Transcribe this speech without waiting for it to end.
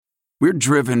We're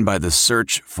driven by the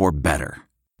search for better.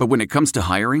 But when it comes to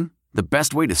hiring, the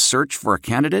best way to search for a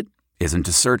candidate isn't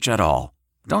to search at all.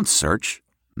 Don't search.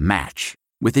 Match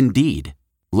with Indeed.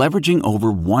 Leveraging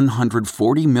over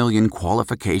 140 million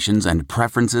qualifications and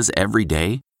preferences every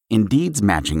day, Indeed's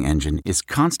matching engine is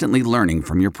constantly learning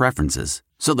from your preferences.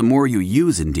 So the more you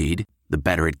use Indeed, the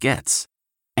better it gets.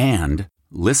 And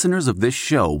listeners of this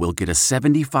show will get a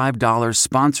 $75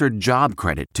 sponsored job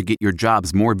credit to get your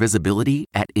jobs more visibility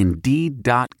at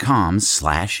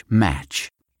Indeed.com/match.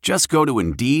 Just go to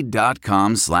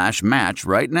Indeed.com/match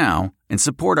right now and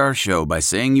support our show by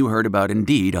saying you heard about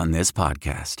Indeed on this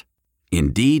podcast.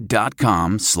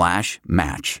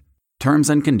 Indeed.com/match. Terms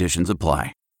and conditions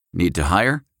apply. Need to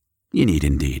hire? You need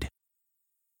Indeed.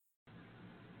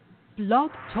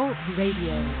 Blog Talk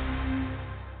Radio.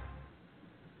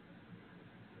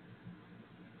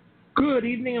 Good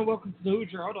evening and welcome to the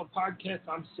Hoosier Huddle Podcast.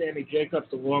 I'm Sammy Jacobs.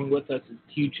 Along with us is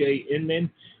TJ Inman.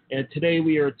 And today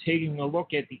we are taking a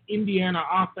look at the Indiana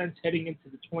offense heading into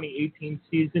the 2018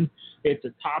 season. It's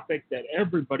a topic that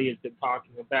everybody has been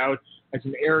talking about as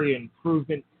an area of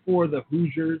improvement for the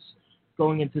Hoosiers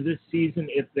going into this season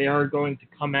if they are going to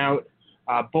come out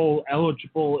bowl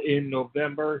eligible in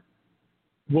November.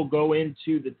 We'll go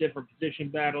into the different position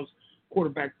battles,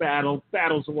 quarterback battles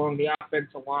along the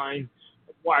offensive line,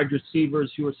 wide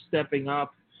receivers who are stepping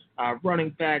up, running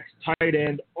backs, tight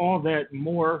end, all that and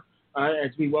more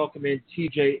as we welcome in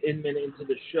TJ Inman into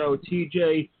the show.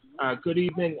 TJ, good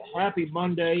evening. Happy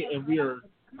Monday, and we are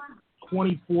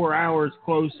 24 hours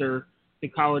closer to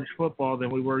college football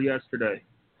than we were yesterday.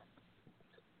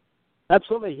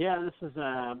 Absolutely, yeah. This is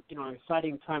an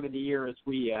exciting time of the year as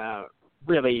we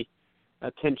really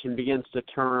attention begins to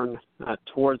turn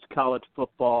towards college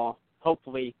football.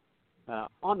 Hopefully,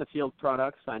 on the field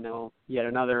products. I know yet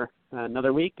another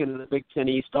week in the Big Ten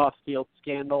East off-field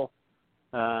scandal.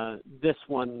 This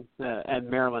one at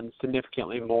Maryland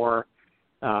significantly more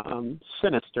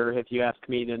sinister, if you ask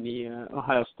me, than the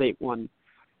Ohio State one.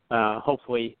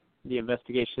 Hopefully, the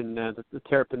investigation that the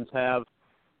Terrapins have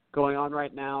going on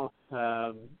right now,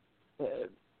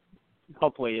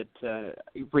 hopefully it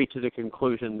reaches a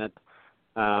conclusion that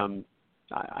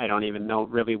I don't even know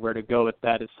really where to go with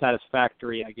that. It's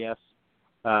satisfactory, I guess,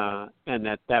 and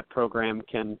that program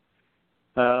can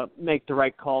make the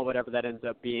right call, whatever that ends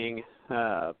up being.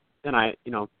 And I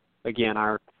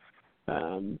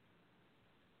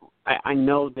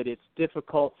know that it's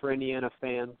difficult for Indiana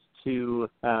fans to,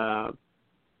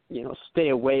 stay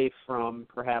away from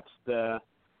perhaps the,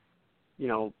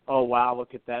 oh, wow,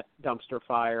 look at that dumpster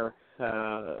fire.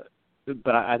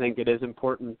 But I think it is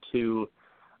important to,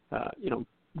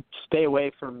 stay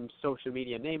away from social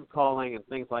media name calling and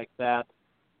things like that.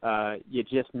 You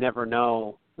just never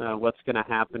know what's going to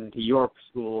happen to your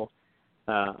school.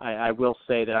 I will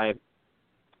say that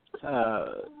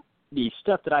the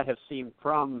stuff that I have seen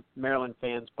from Maryland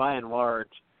fans, by and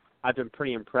large, I've been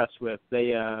pretty impressed with.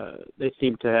 They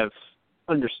seem to have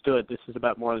understood this is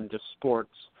about more than just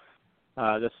sports.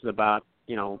 This is about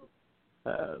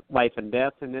life and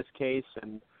death in this case,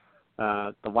 and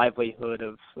the livelihood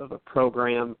of a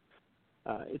program.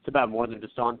 It's about more than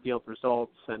just on-field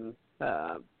results, and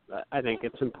I think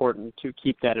it's important to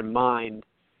keep that in mind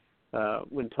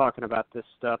when talking about this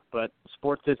stuff. But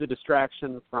sports is a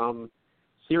distraction from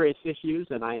serious issues,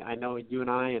 and I know you and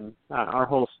I and our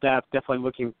whole staff definitely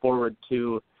looking forward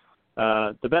to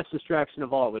the best distraction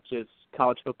of all, which is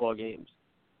college football games.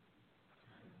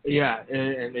 Yeah,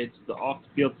 and it's the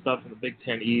off-the-field stuff in the Big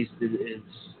Ten East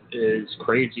is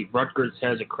crazy. Rutgers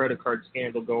has a credit card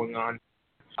scandal going on.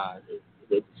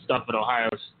 The stuff at Ohio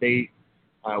State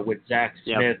with Zach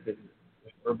Smith and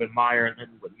Urban Meyer, and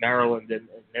then with Maryland and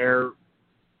their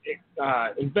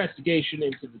investigation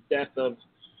into the death of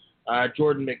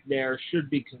Jordan McNair should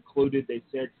be concluded, they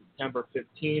said, September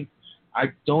 15th.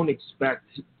 I don't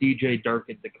expect DJ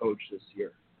Durkin to coach this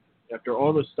year. After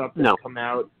all the stuff that's come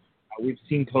out, we've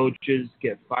seen coaches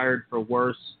get fired for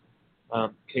worse.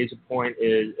 Case in point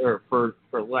is, or for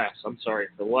less. For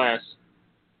less.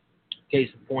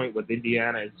 Case in point with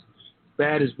Indiana, as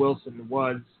bad as Wilson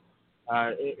was,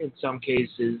 in some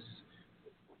cases,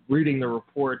 reading the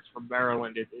reports from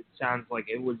Maryland, it sounds like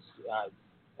it was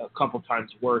a couple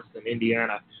times worse than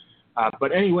Indiana.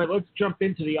 But anyway, let's jump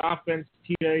into the offense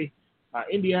today.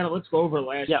 Indiana, let's go over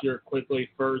last year quickly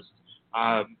first.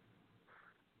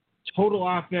 Total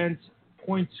offense,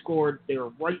 points scored, they were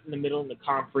right in the middle in the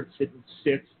conference, sitting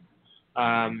sixth.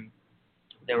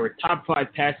 They were top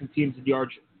 5 passing teams in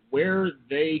yards. Where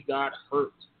they got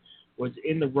hurt was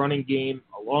in the running game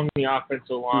along the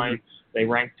offensive line. They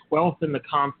ranked 12th in the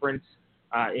conference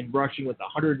in rushing with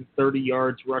 130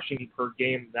 yards rushing per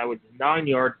game. That was 9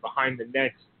 yards behind the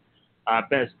next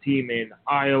best team in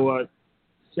Iowa,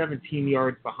 17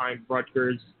 yards behind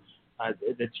Rutgers.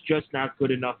 That's just not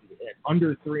good enough, at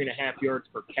under 3.5 yards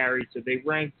per carry. So they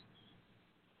ranked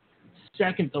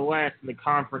second to last in the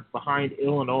conference behind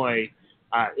Illinois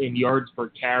in yards per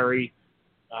carry.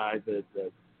 The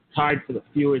tied for the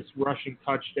fewest rushing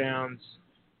touchdowns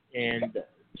and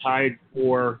tied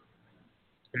for,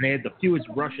 and they had the fewest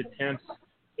rush attempts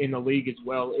in the league as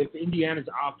well. If Indiana's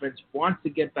offense wants to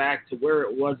get back to where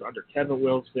it was under Kevin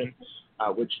Wilson,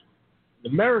 which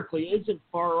numerically isn't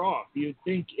far off, you'd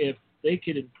think if they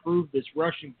could improve this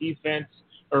rushing defense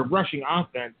or rushing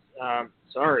offense,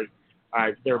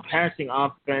 their passing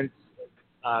offense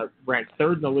ranked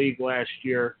third in the league last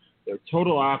year. Their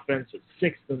total offense was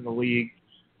sixth in the league.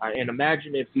 And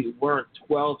imagine if you weren't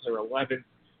 12th or 11th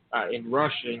in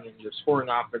rushing and your scoring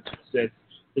offense was sixth.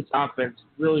 This offense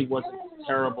really wasn't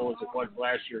terrible as it was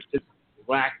last year. It just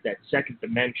lacked that second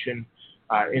dimension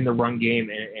in the run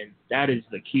game, and that is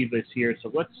the key this year.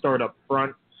 So let's start up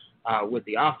front with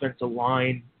the offensive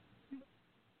line.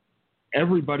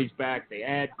 Everybody's back. They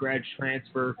add grad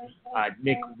transfer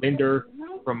Nick Linder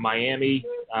from Miami,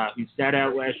 who sat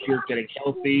out last year getting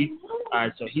healthy,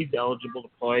 so he's eligible to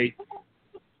play.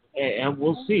 And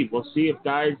we'll see. We'll see if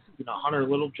guys, Hunter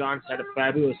Littlejohn's had a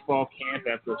fabulous fall camp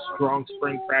after a strong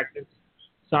spring practice.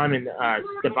 Simon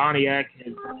Stepaniak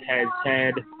has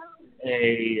had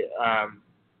a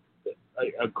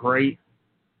great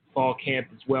fall camp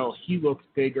as well. He looks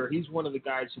bigger. He's one of the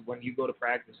guys who, when you go to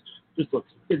practice, just looks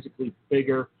physically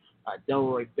bigger.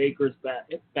 Delroy Baker's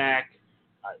back.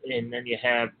 And then you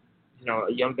have,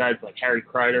 young guys like Harry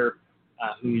Kreider,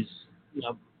 who's,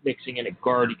 mixing in at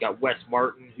guard. You got Wes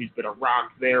Martin, who's been a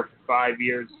rock there for 5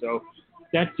 years. So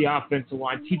that's the offensive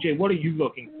line. TJ, what are you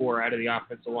looking for out of the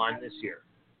offensive line this year?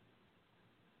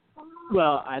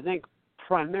 Well, I think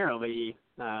primarily,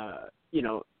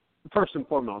 first and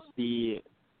foremost, the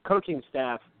coaching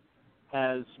staff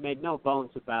has made no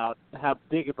bones about how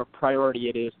big of a priority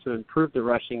it is to improve the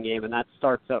rushing game, and that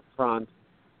starts up front.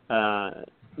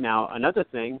 Now, another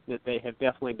thing that they have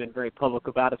definitely been very public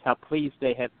about is how pleased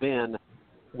they have been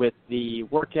with the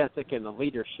work ethic and the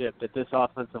leadership that this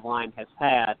offensive line has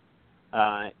had.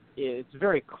 It's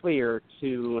very clear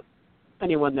to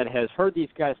anyone that has heard these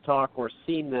guys talk or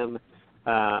seen them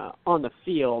on the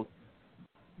field,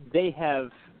 they have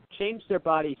changed their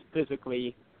bodies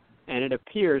physically, and it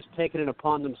appears taken it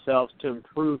upon themselves to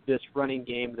improve this running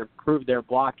game and improve their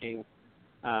blocking.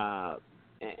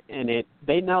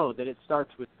 They know that it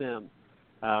starts with them.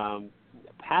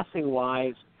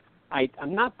 Passing-wise,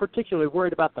 I'm not particularly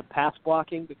worried about the pass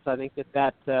blocking because I think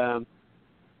that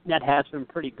has been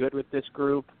pretty good with this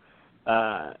group.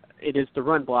 It is the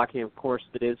run blocking, of course,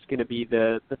 that is going to be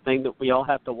the thing that we all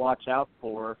have to watch out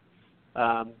for.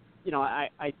 I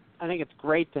think it's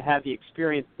great to have the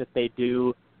experience that they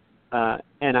do,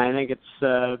 and I think it's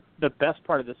the best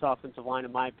part of this offensive line,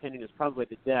 in my opinion, is probably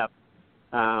the depth.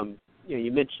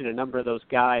 You mentioned a number of those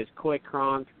guys. Coy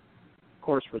Cronk, of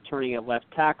course, returning at left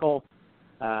tackle.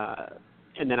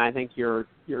 And then I think your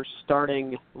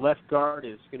starting left guard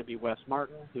is going to be Wes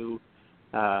Martin, who,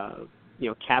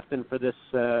 captain for this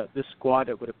squad,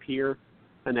 it would appear.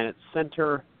 And then at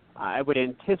center, I would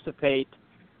anticipate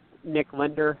Nick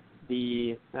Linder,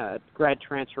 the grad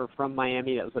transfer from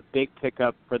Miami. That was a big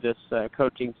pickup for this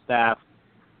coaching staff.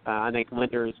 I think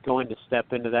Linder is going to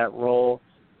step into that role.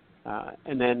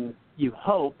 And then you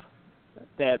hope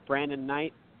that Brandon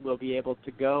Knight will be able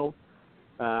to go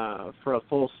for a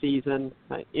full season.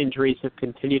 Injuries have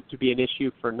continued to be an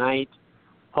issue for Knight.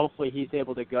 Hopefully he's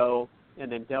able to go.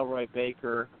 And then Delroy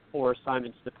Baker or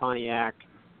Simon Stepaniak,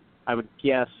 I would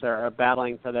guess, are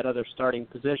battling for that other starting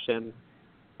position.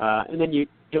 And then you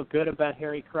feel good about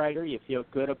Harry Kreider. You feel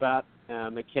good about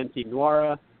Mackenzie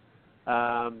Nwara.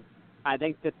 I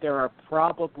think that there are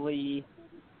probably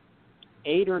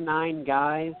 8 or 9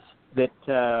 guys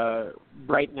that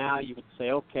right now you would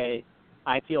say, okay,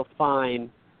 I feel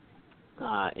fine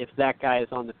if that guy is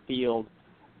on the field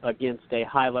against a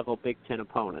high-level Big Ten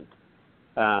opponent.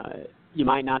 You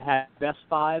might not have best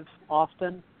 5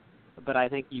 often, but I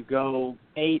think you go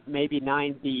 8, maybe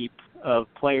 9 deep of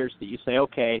players that you say,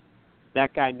 okay,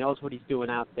 that guy knows what he's doing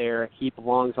out there. He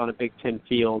belongs on a Big Ten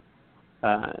field.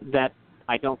 That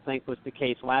I don't think was the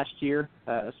case last year,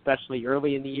 especially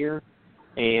early in the year,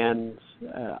 and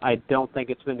I don't think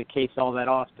it's been the case all that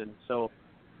often. So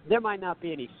there might not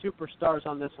be any superstars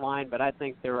on this line, but I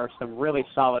think there are some really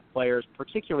solid players,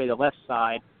 particularly the left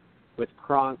side with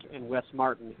Cronk and Wes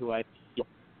Martin, who I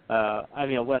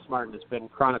feel Wes Martin has been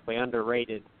chronically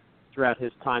underrated throughout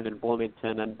his time in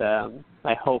Bloomington, and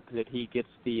I hope that he gets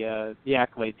the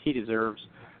accolades he deserves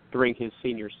during his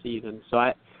senior season.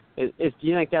 So do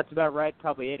you think that's about right?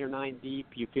 Probably 8 or 9 deep.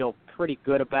 You feel pretty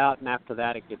good about, and after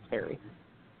that it gets hairy.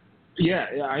 Yeah,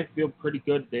 I feel pretty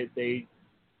good that they,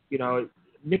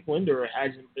 Nick Linder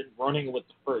hasn't been running with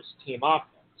the first team offense,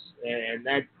 and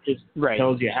that just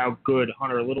tells you how good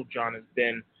Hunter Littlejohn has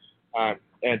been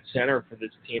at center for this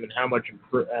team and how much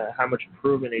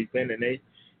improvement he's been. And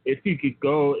if you could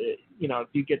go, if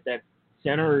you get that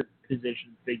center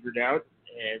position figured out,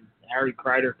 and Harry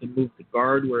Kreider can move the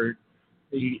guard where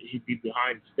he'd be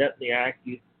behind Stepniak,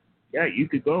 you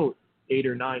could go 8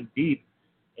 or 9 deep,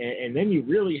 and then you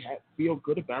really feel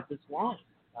good about this line.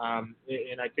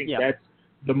 And I think that's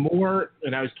the more.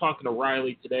 And I was talking to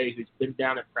Riley today, who's been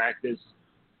down at practice,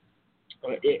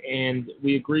 and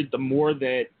we agreed the more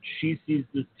that she sees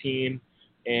this team,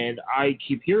 and I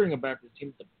keep hearing about this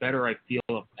team, the better I feel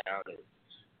about it.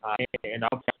 And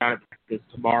I'll be down at practice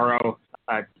tomorrow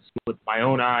to see with my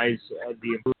own eyes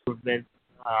the improvement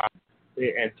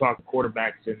and talk to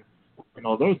quarterbacks and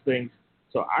all those things.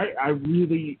 So I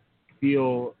really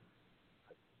feel,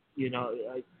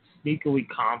 sneakily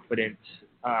confident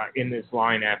in this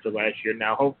line after last year.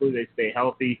 Now, hopefully they stay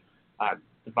healthy.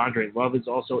 Devondre Love is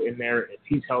also in there. If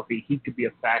he's healthy, he could be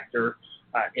a factor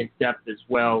in depth as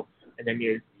well. And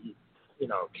then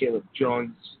Caleb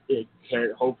Jones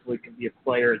hopefully can be a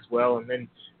player as well. And then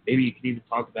maybe you could even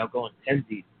talk about going 10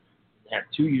 deep and have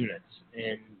 2 units.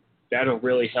 And that'll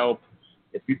really help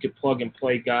if you could plug and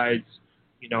play guys,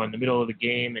 in the middle of the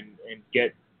game and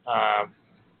get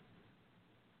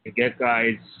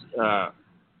guys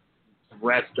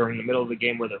rest during the middle of the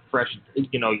game where they're fresh.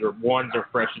 Your ones are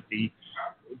fresh at the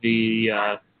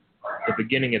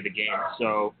beginning of the game.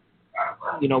 So,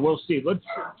 we'll see. Let's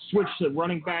switch to the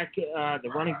running back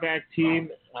team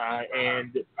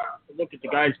and look at the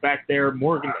guys back there.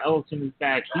 Morgan Ellison is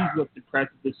back. He's looked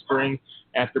impressive this spring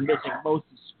after missing most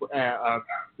of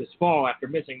this fall after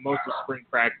missing most of spring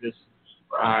practice.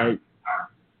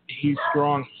 He's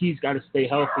strong. He's got to stay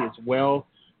healthy as well.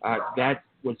 That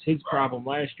was his problem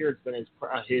last year. It's been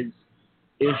his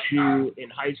issue in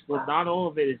high school. Not all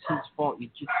of it is his fault. You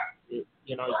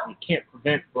can't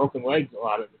prevent broken legs a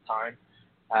lot of the time.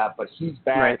 But he's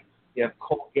back. Right. You have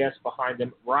Cole Guest behind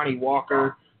him. Ronnie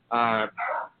Walker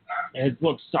has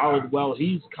looked solid well.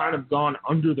 He's kind of gone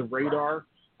under the radar.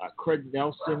 Craig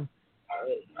Nelson,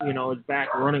 is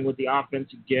back running with the offense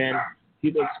again.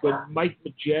 He looks good. Mike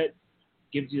Majette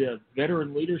gives you the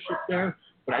veteran leadership there,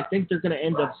 but I think they're going to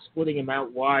end up splitting him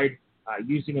out wide,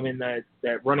 using him in that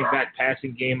running back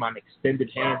passing game on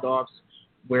extended handoffs,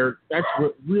 where that's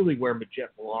really where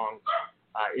Majette belongs,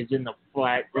 is in the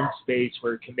flat, in space,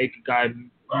 where it can make a guy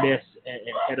miss and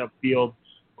head upfield.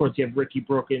 Of course, you have Ricky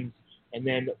Brookins, and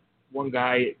then one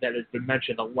guy that has been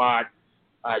mentioned a lot,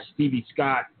 Stevie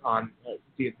Scott on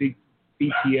the big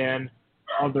BTN,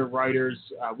 other writers.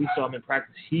 We saw him in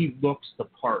practice. He looks the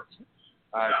part.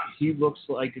 He looks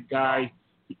like a guy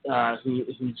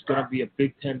who's going to be a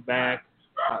Big Ten back,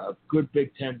 a good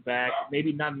Big Ten back,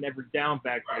 maybe not an every down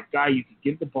back, but a guy you could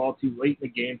give the ball to late in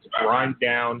the game to grind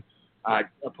down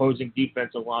opposing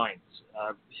defensive lines.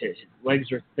 His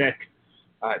legs are thick.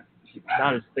 He's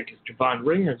not as thick as Javon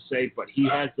Ringer, say, but he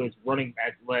has those running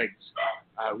back legs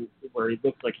where he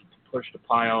looks like he can push the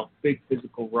pile. Big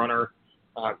physical runner.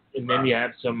 And then you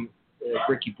have some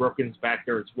Ricky Brookins back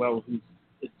there as well, who's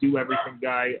a do-everything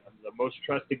guy, the most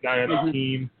trusted guy on the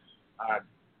team,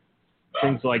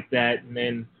 things like that. And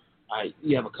then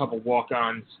you have a couple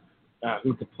walk-ons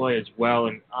who could play as well,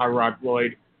 and Arod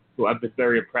Lloyd, who I've been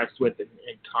very impressed with, and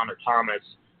Connor Thomas,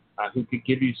 who could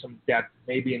give you some depth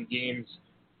maybe in games.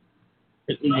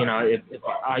 If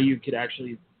IU could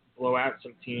actually blow out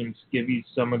some teams, give you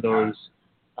some of those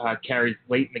carries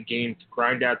late in the game to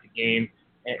grind out the game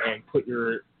and put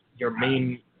your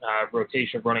main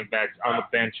rotation running backs on the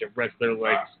bench and rest their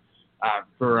legs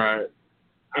for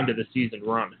end of the season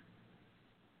run.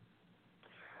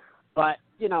 But,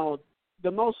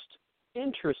 the most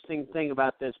interesting thing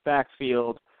about this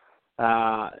backfield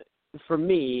for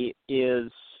me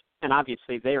is, and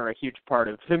obviously they are a huge part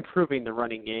of improving the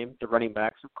running game, the running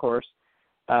backs, of course.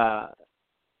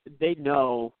 They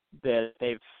know that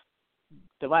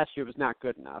the last year was not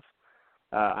good enough.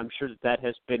 I'm sure that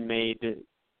has been made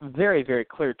very, very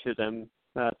clear to them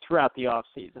throughout the off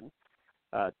season.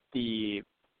 The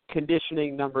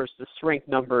conditioning numbers, the strength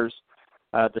numbers,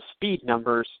 the speed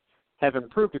numbers have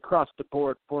improved across the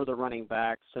board for the running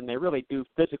backs, and they really do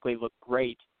physically look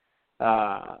great.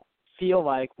 Feel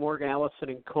like Morgan Ellison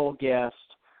and Cole Guest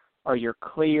are your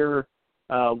clear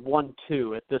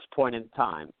 1-2 at this point in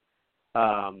time.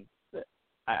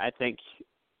 I think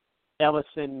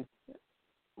Ellison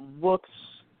looks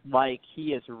like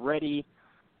he is ready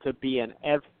to be an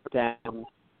every down,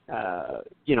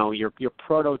 your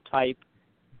prototype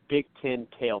Big Ten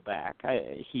tailback.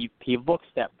 He looks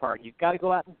that part. You've got to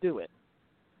go out and do it.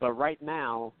 But right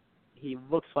now, he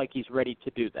looks like he's ready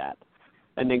to do that.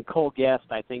 And then Cole Guest,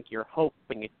 I think you're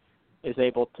hoping, is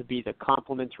able to be the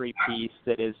complementary piece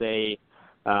that is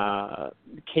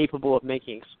capable of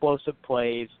making explosive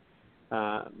plays,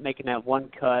 making that one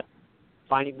cut,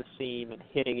 finding the seam and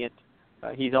hitting it.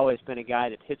 He's always been a guy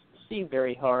that hits the seam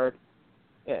very hard.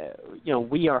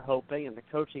 We are hoping, and the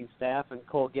coaching staff and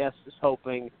Cole Guest is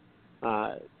hoping,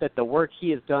 that the work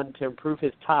he has done to improve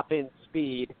his top-end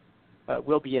speed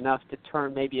will be enough to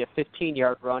turn maybe a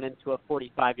 15-yard run into a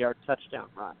 45-yard touchdown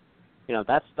run.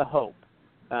 That's the hope.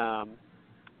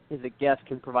 Is that Guest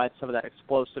can provide some of that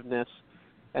explosiveness.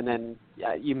 And then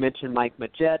you mentioned Mike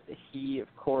Majette. He,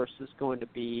 of course, is going to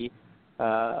be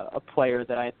a player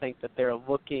that I think that they're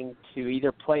looking to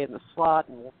either play in the slot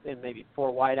and maybe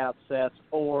 4 wideout sets,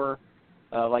 or,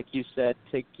 like you said,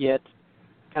 to get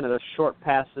kind of those short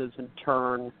passes and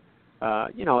turn, a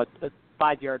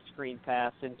 5-yard screen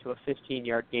pass into a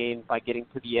 15-yard gain by getting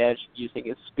to the edge using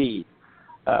his speed.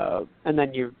 And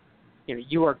then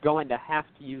you are going to have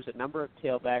to use a number of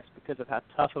tailbacks because of how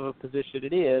tough of a position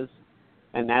it is,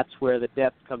 and that's where the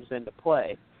depth comes into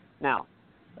play. Now,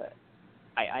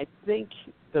 I think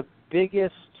the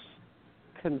biggest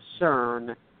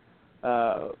concern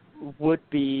would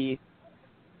be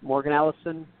Morgan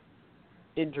Ellison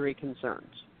injury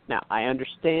concerns. Now, I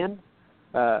understand,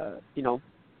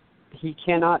 he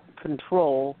cannot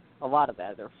control a lot of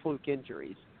that. They're fluke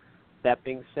injuries. That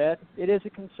being said, it is a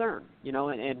concern,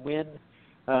 and when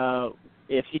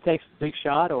if he takes a big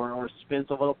shot or spends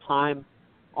a little time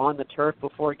on the turf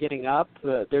before getting up,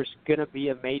 there's going to be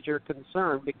a major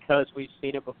concern because we've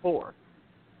seen it before.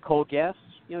 Cole Guest,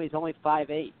 he's only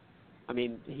 5'8". I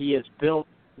mean, he is built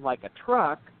like a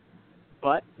truck,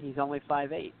 but he's only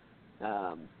 5'8".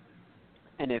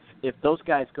 And if those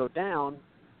guys go down,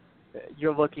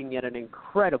 you're looking at an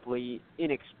incredibly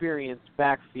inexperienced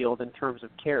backfield in terms of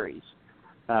carries.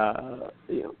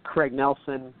 Craig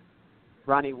Nelson,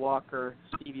 Ronnie Walker,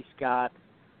 Stevie Scott,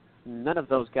 none of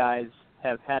those guys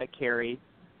have had a carry.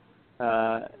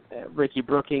 Ricky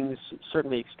Brookings,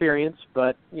 certainly experienced,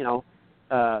 but,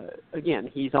 again,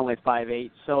 he's only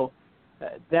 5'8". So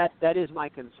that is my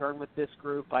concern with this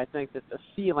group. I think that the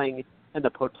ceiling and the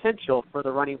potential for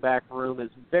the running back room is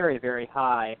very, very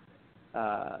high.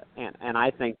 And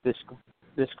I think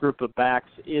this group of backs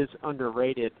is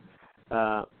underrated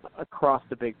across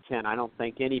the Big Ten. I don't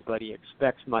think anybody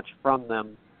expects much from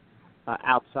them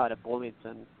outside of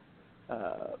Bloomington.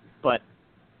 But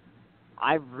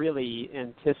I really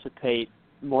anticipate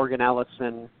Morgan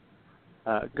Ellison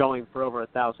going for over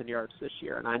 1,000 yards this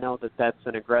year. And I know that that's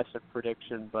an aggressive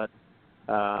prediction, but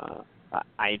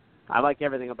I like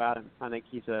everything about him. I think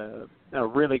he's a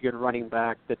really good running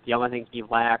back, that the only thing he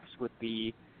lacks would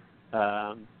be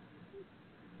the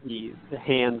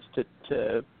hands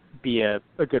to be a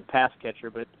good pass catcher.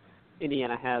 But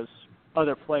Indiana has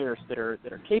other players that are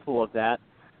capable of that.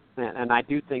 And I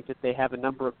do think that they have a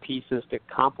number of pieces that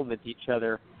complement each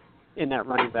other in that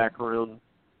running back room,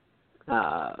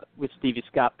 with Stevie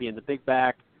Scott being the big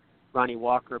back, Ronnie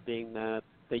Walker being the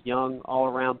young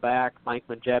all-around back, Mike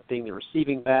Majette being the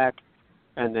receiving back,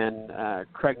 and then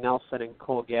Craig Nelson and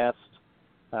Cole Guest,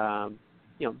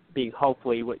 being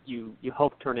hopefully what you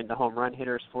hope turn into home run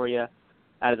hitters for you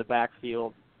out of the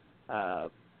backfield. So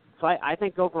I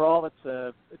think overall it's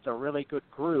a really good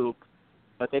group,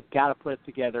 but they've got to put it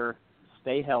together,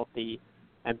 stay healthy,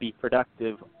 and be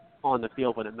productive on the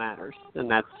field when it matters. And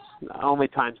that's only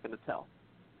time's going to tell.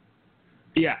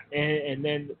 Yeah, and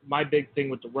then my big thing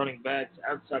with the running backs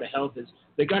outside of health is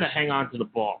they got to hang on to the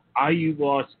ball. IU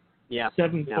lost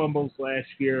 7 fumbles last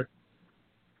year.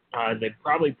 They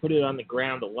probably put it on the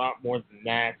ground a lot more than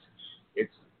that.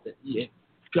 You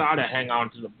got to hang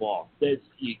on to the ball.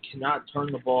 You cannot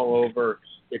turn the ball over.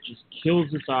 It just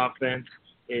kills this offense.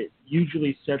 It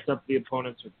usually sets up the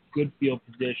opponents with good field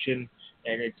position,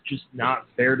 and it's just not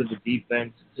fair to the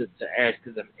defense to ask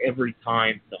them every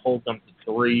time to hold them to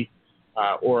 3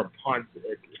 or a punt.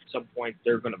 At some point,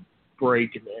 they're going to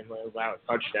break and allow a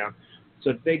touchdown.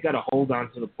 So they got to hold on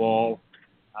to the ball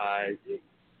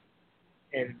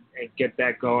and get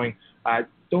that going.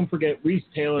 Don't forget, Reese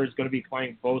Taylor is going to be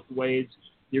playing both ways.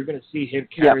 You're going to see him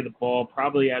carry the ball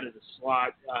probably out of the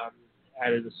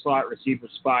slot receiver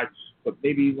spot, but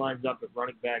maybe he lines up at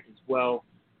running back as well.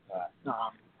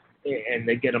 And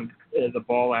they get him the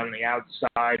ball out on the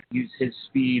outside, use his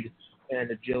speed and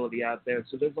agility out there.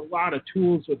 So there's a lot of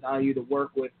tools with IU to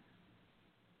work with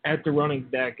at the running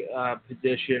back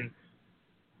position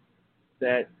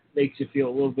that makes you feel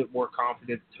a little bit more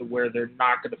confident to where they're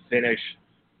not going to finish,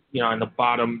 in the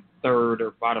bottom third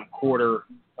or bottom quarter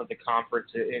of the conference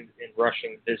in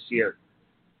rushing this year.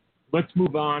 Let's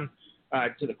move on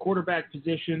to the quarterback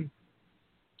position.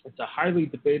 It's a highly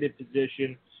debated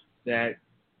position that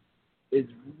is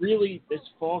really, this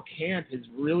fall camp has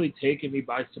really taken me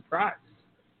by surprise.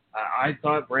 I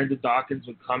thought Brandon Dawkins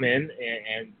would come in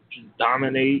and just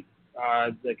dominate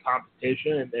the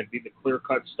competition and be the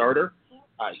clear-cut starter.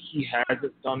 He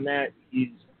hasn't done that. He's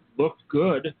looked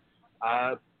good,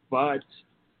 but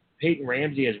Peyton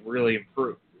Ramsey has really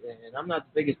improved. And I'm not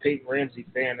the biggest Peyton Ramsey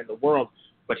fan in the world,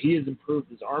 but he has improved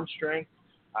his arm strength.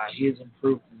 He has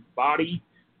improved his body,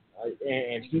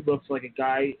 and he looks like a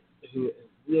guy who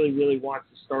really, really wants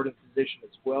to start in position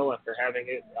as well after having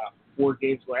it 4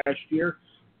 games last year.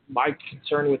 My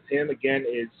concern with him, again,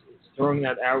 is throwing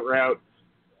that out route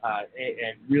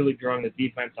and really drawing the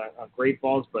defense on great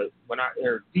balls, but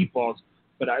deep balls.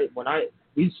 But when I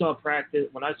saw practice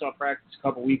a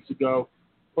couple weeks ago,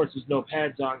 of course, there's no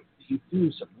pads on. He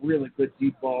threw some really good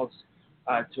deep balls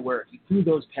to where if he threw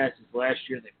those passes last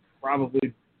year,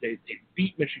 they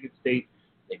beat Michigan State,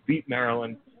 they beat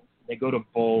Maryland, they go to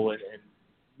bowl, and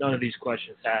none of these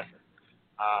questions happen.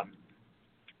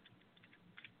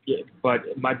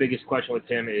 But my biggest question with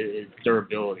him is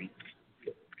durability.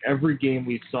 Every game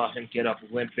we saw him get up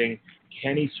limping.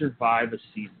 Can he survive a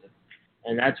season?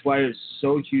 And that's why it was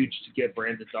so huge to get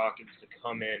Brandon Dawkins to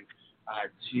come in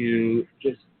to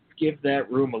just give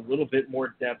that room a little bit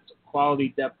more depth,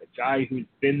 quality depth, a guy who's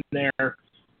been there,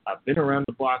 been around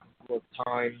the block a couple of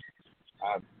times.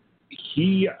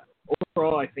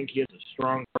 Overall, I think he has a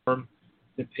strong arm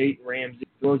than Peyton Ramsey,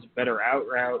 throws a better out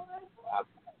route.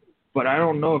 But I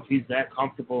don't know if he's that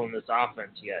comfortable in this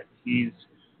offense yet. He's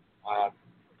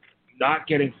not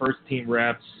getting first-team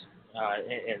reps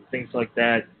and things like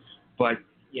that. But,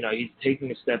 he's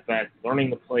taking a step back, learning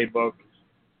the playbook,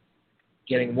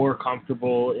 getting more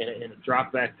comfortable in a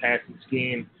drop-back passing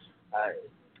scheme,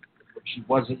 which he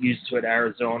wasn't used to at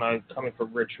Arizona, coming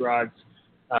from Rich Rod's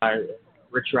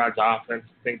offense,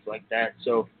 things like that.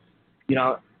 So,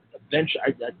 eventually,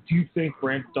 I do think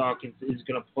Brandon Dawkins is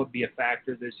going to be a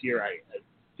factor this year. I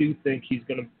do think he's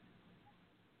going to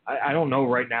 – I don't know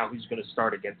right now who's going to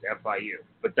start against FIU,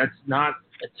 but that's not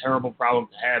a terrible problem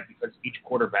to have because each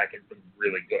quarterback has been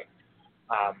really good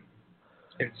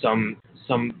in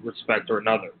some respect or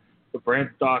another. But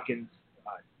Brandon Dawkins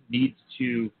needs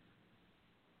to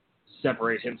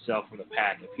separate himself from the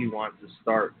pack if he wants to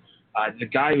start. The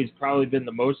guy who's probably been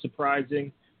the most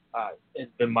surprising has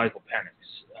been Michael Penix.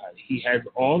 He has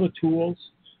all the tools.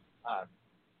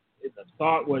 The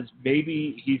thought was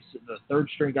maybe he's the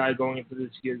third-string guy going into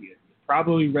this year. You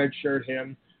probably redshirt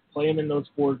him, play him in those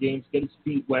 4 games, get his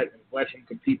feet wet, and let him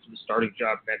compete for the starting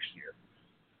job next year.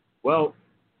 Well,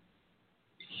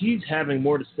 he's having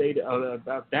more to say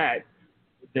about that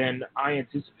than I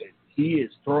anticipated. He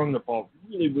is throwing the ball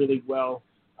really, really well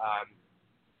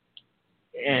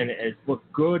and has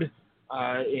looked good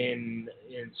in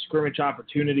scrimmage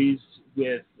opportunities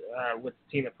with the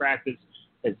team at practice.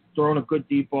 Has thrown a good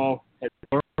deep ball, has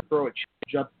learned to throw a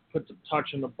change up, put some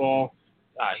touch on the ball.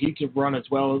 He can run as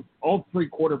well. All 3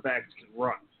 quarterbacks can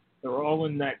run. They're all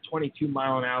in that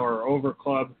 22-mile-an-hour over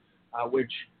club,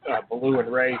 which Ballou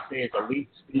and Ray say is elite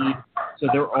speed. So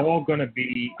they're all going to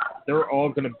be in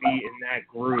that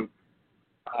group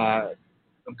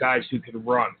of guys who can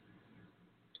run.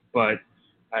 But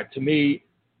to me,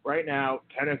 right now,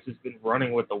 Penix has been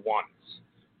running with the ones,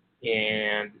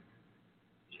 and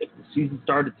if the season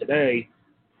started today,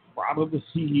 probably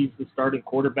he's the starting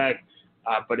quarterback.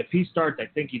 But if he starts, I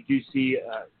think you do see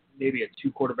maybe a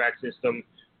 2-quarterback system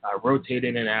rotate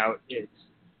in and out. It's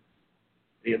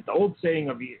the old saying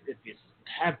of if you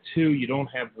have 2, you don't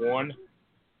have 1.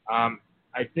 I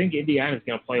think Indiana's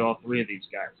going to play all 3 of these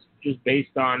guys, just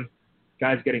based on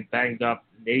guys getting banged up,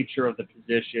 the nature of the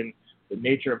position, the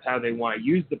nature of how they want to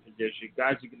use the position.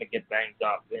 Guys are going to get banged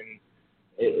up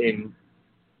in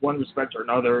one respect or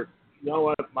another. You know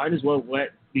what? Might as well let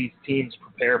these teams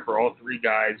prepare for all 3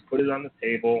 guys, put it on the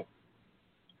table.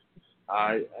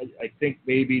 I think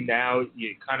maybe now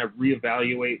you kind of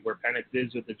reevaluate where Penix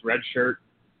is with his red shirt.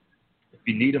 If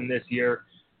you need him this year,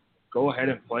 go ahead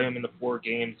and play him in the 4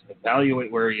 games,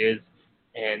 evaluate where he is,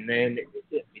 and then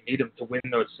if you need him to win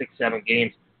those 6-7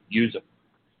 games, use him.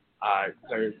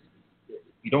 Because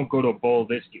you don't go to a bowl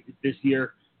this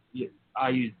year,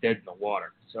 IU's dead in the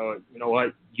water. So, you know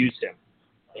what? Use him.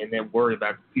 And then worry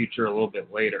about the future a little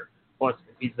bit later. plus,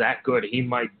 if he's that good, he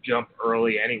might jump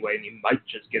early anyway, and you might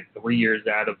just get 3 years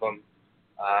out of him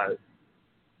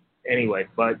anyway.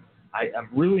 But I'm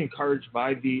really encouraged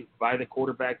by the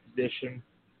quarterback position.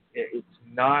 It's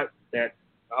not that,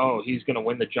 oh, he's going to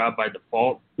win the job by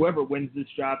default. Whoever wins this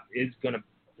job is going to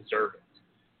deserve it.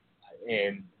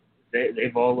 And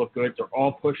they've all looked good. They're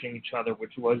all pushing each other,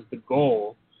 which was the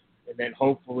goal. And then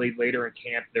hopefully later in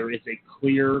camp there is a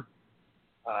clear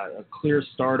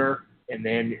starter, and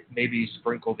then maybe you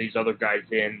sprinkle these other guys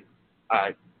in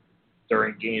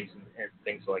during games and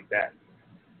things like that.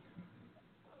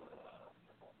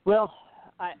 Well,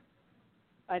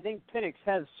 I think Penix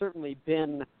has certainly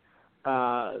been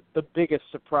the biggest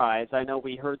surprise. I know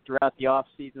we heard throughout the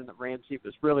offseason that Ramsey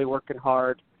was really working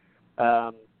hard.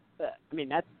 I mean,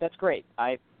 that's great.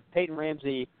 Peyton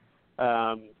Ramsey,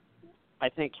 I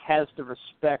think, has the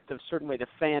respect of certainly the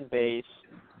fan base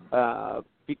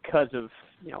because of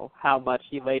how much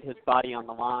he laid his body on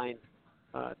the line,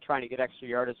 trying to get extra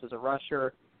yardage as a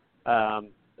rusher,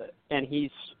 and he's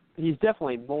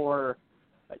definitely more.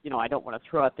 I don't want to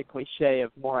throw out the cliche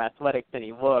of more athletic than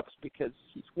he looks because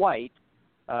he's white,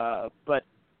 but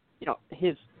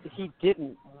he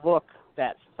didn't look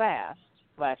that fast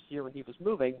last year when he was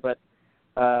moving, but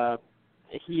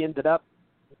he ended up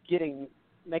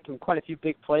making quite a few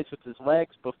big plays with his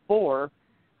legs before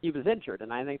he was injured,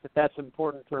 and I think that that's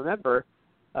important to remember.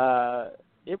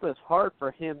 It was hard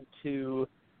for him to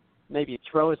maybe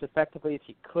throw as effectively as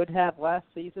he could have last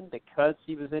season because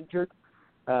he was injured,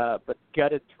 but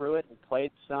gutted through it and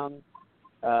played some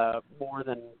more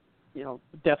than,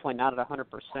 definitely not at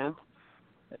 100%.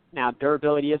 Now,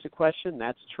 durability is a question.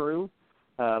 That's true.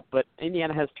 But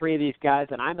Indiana has 3 of these guys,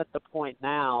 and I'm at the point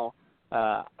now,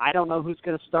 I don't know who's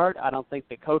going to start. I don't think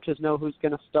the coaches know who's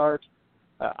going to start.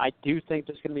 I do think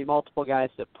there's going to be multiple guys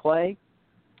that play.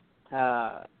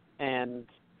 And,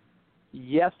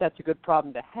 yes, that's a good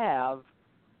problem to have.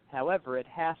 However, it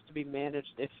has to be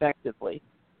managed effectively.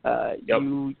 Yep.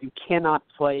 You cannot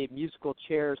play musical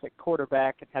chairs at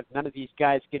quarterback and have none of these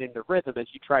guys get into rhythm as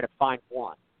you try to find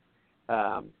one.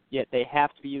 Yet they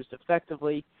have to be used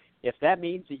effectively. If that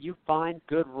means that you find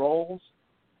good roles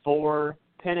for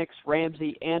Penix,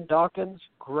 Ramsey, and Dawkins,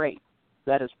 great.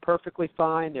 That is perfectly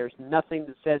fine. There's nothing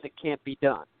that says it can't be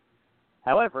done.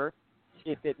 However,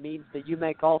 if it means that you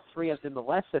make all 3 of them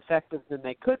less effective than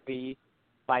they could be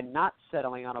by not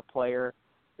settling on a player,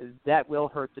 that will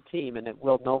hurt the team, and it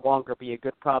will no longer be a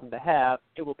good problem to have.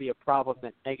 It will be a problem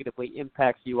that negatively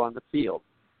impacts you on the field.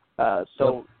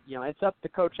 It's up to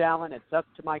Coach Allen, it's up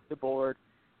to Mike DeBoer,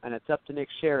 and it's up to Nick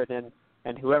Sheridan,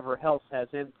 and whoever else has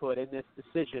input in this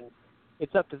decision.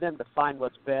 It's up to them to find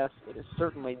what's best. It is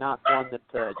certainly not one that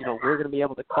we're going to be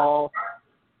able to call.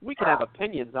 We can have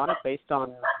opinions on it based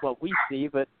on what we see,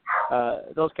 but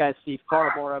those guys see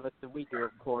far more of it than we do,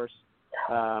 of course.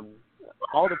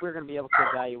 All that we're going to be able to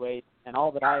evaluate, and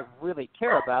all that I really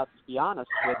care about, to be honest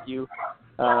with you,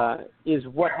 is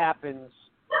what happens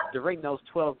during those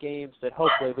 12 games that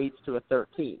hopefully leads to a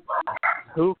 13.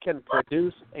 Who can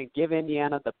produce and give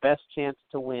Indiana the best chance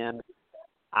to win?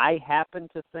 I happen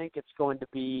to think it's going to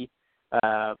be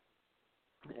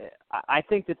I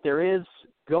think that there is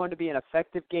going to be an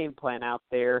effective game plan out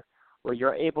there where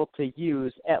you're able to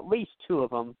use at least 2 of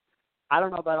them. I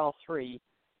don't know about all 3,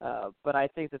 but I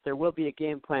think that there will be a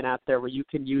game plan out there where you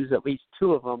can use at least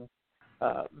 2 of them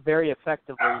very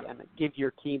effectively and give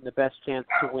your team the best chance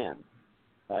to win.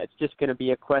 It's just going to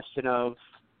be a question of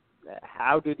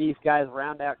how do these guys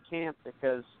round out camp,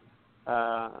 because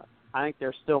I think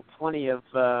there's still plenty of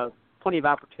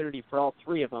opportunity for all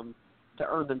 3 of them to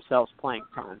earn themselves playing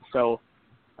time. So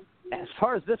as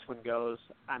far as this one goes,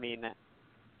 I mean,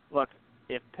 look,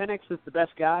 if Penix is the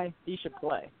best guy, he should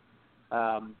play.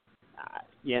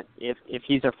 If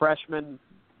he's a freshman,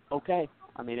 okay.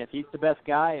 I mean, if he's the best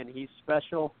guy and he's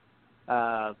special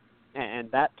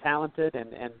and that talented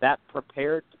and that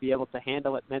prepared to be able to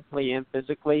handle it mentally and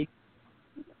physically,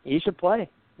 he should play.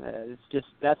 It's just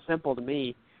that simple to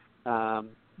me.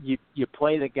 You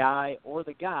play the guy or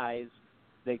the guys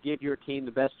that give your team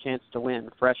the best chance to win,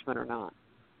 freshman or not.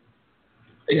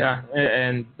 Yeah,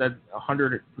 and that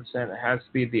 100% has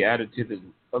to be the attitude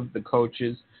of the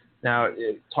coaches. Now,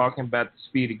 talking about the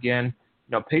speed again,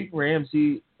 Peyton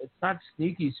Ramsey, it's not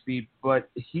sneaky speed, but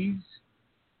he's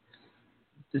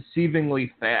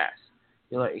deceivingly fast.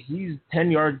 He's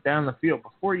 10 yards down the field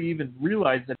before you even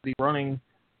realize that he's running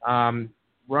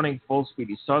full speed.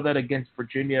 He saw that against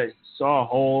Virginia. He saw a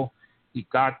hole. He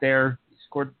got there. He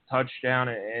scored a touchdown,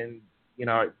 and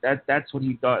that's what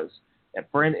he does. And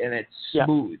it's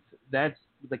smooth. That's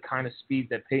the kind of speed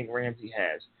that Peyton Ramsey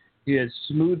has. He has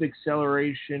smooth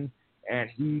acceleration. and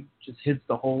he just hits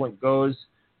the hole and goes.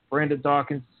 Brandon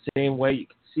Dawkins the same way. You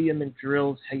can see him in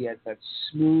drills. He has that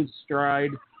smooth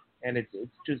stride, and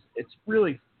it's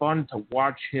really fun to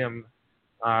watch him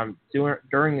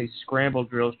during these scramble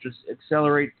drills, just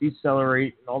accelerate,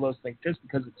 decelerate, and all those things, just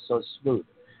because it's so smooth.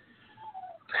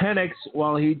 Penix,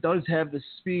 while he does have the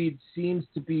speed, seems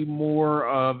to be more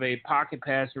of a pocket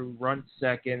passer who runs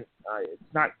second.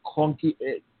 It's not clunky.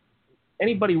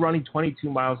 Anybody running 22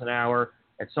 miles an hour,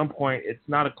 at some point, it's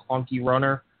not a clunky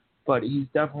runner, but he's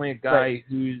definitely a guy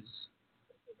who's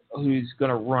going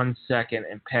to run second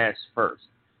and pass first.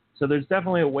 So there's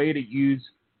definitely a way to use,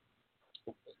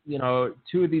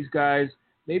 two of these guys.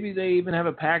 Maybe they even have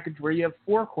a package where you have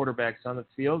 4 quarterbacks on the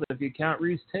field if you count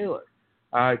Reese Taylor.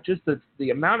 Just the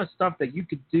amount of stuff that you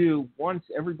could do once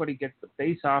everybody gets the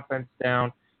base offense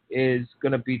down is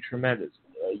going to be tremendous.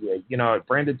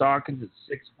 Brandon Dawkins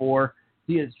is 6'4".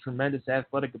 He has tremendous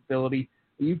athletic ability.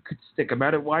 You could stick him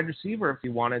out at wide receiver if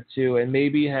you wanted to, and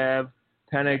maybe have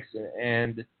Penix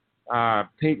and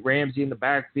Peyton Ramsey in the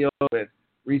backfield with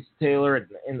Reese Taylor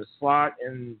in the slot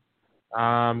and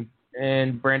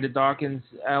Brandon Dawkins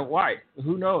out wide.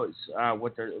 Who knows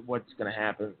what's going to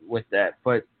happen with that?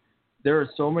 But there are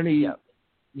so many,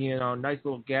 nice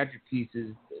little gadget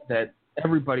pieces that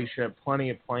everybody should have plenty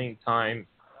of playing time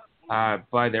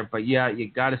by there. But yeah,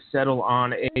 you got to settle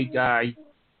on a guy,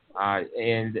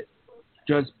 and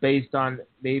just based on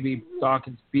maybe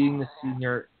Dawkins being the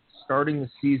senior, starting the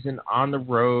season on the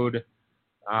road,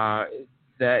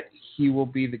 that he will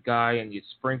be the guy, and you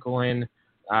sprinkle in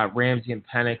Ramsey and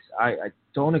Penix. I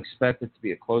don't expect it to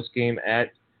be a close game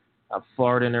at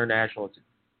Florida International. It's a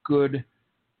good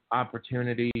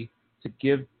opportunity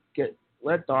to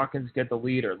let Dawkins get the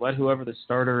lead, or let whoever the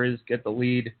starter is get the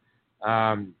lead,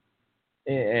 and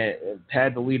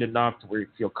pad the lead enough to where you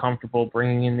feel comfortable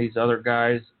bringing in these other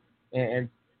guys and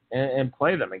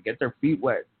play them and get their feet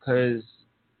wet. Because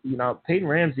Peyton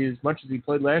Ramsey, as much as he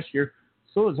played last year,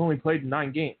 still has only played in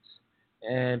 9 games,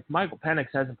 and Michael Penix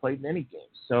hasn't played in any games.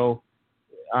 So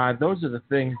those are the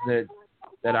things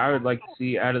that I would like to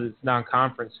see out of this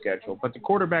non-conference schedule. But the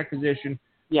quarterback position,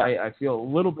 I feel a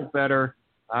little bit better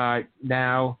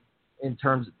now in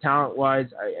terms of talent-wise.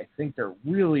 I think they're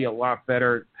really a lot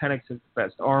better. Penix is the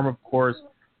best arm, of course,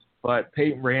 but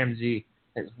Peyton Ramsey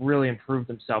has really improved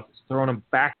himself. It's thrown him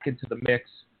back into the mix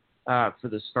for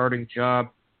the starting job,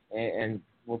 and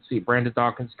we'll see. Brandon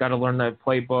Dawkins got to learn the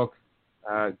playbook.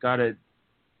 Got to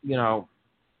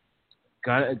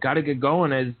get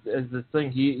going as the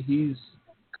thing. He's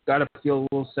got to feel a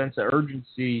little sense of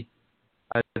urgency,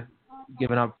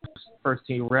 giving up first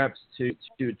team reps to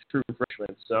a true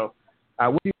freshman. So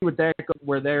we'll see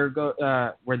where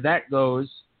that goes,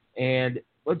 and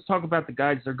let's talk about the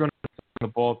guys they're going to throw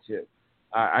the ball to.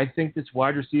 I think this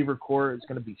wide receiver core is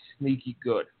going to be sneaky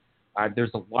good.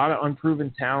 There's a lot of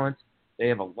unproven talent. They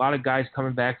have a lot of guys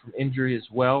coming back from injury as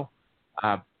well.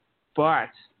 But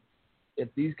if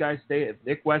these guys if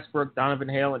Nick Westbrook, Donovan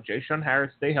Hale, and Ja'Shawn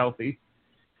Harris stay healthy,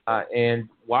 and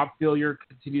Whop Philyor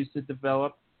continues to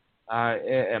develop,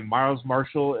 and Miles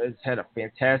Marshall has had a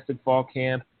fantastic fall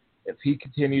camp, if he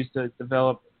continues to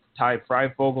develop, Ty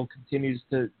Freifogel continues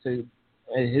to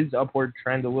his upward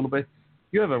trend a little bit,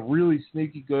 you have a really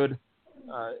sneaky good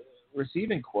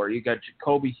receiving core. You got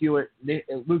Jacoby Hewitt,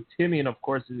 Luke Timian, of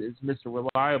course, is Mr.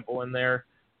 Reliable in there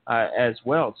as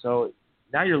well. So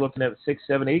now you're looking at 6,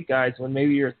 7, 8 guys when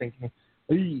maybe you're thinking,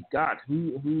 who's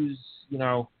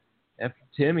after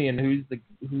Timian, who's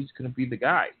going to be the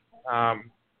guy,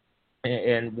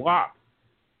 and WAP.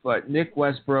 But Nick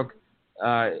Westbrook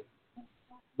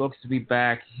looks to be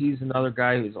back. He's another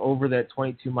guy who's over that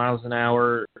 22 miles an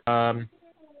hour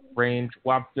range.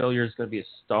 Whop Philyor is going to be a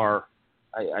star.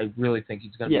 I really think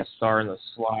he's going to be a star in the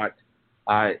slot,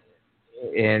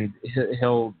 and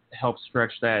he'll help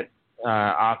stretch that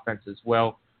offense as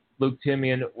well. Luke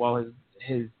Timian, while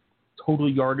his total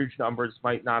yardage numbers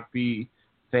might not be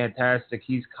fantastic,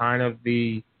 he's kind of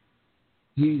the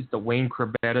Wayne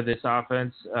Corbett of this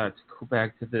offense, to go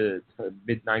back to the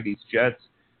mid-90s Jets.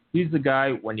 He's the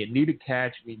guy, when you need a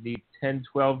catch and you need 10,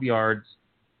 12 yards,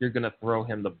 you're going to throw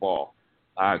him the ball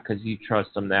because you trust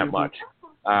him that much.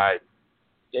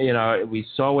 We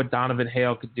saw what Donovan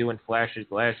Hale could do in flashes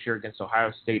last year against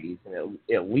Ohio State. He's an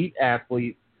elite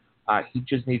athlete. He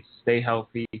just needs to stay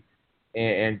healthy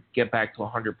and get back to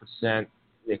 100%.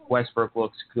 Nick Westbrook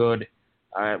looks good.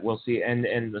 We'll see. And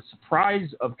the surprise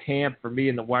of camp for me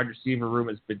in the wide receiver room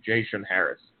has been Ja'Shawn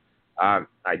Harris. I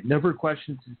never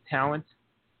questioned his talent.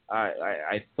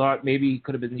 I thought maybe he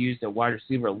could have been used at wide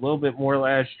receiver a little bit more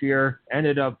last year.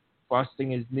 Ended up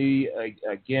busting his knee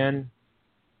again.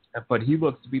 but he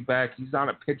looks to be back. He's on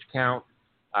a pitch count.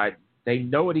 They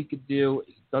know what he could do.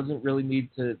 He doesn't really need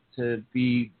to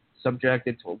be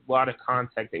subjected to a lot of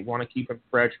contact. They want to keep him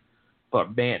fresh.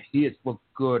 But, man, he has looked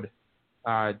good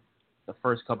the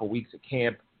first couple weeks of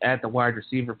camp at the wide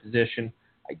receiver position.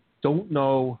 I don't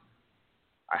know.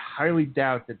 I highly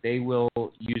doubt that they will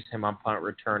use him on punt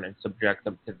return and subject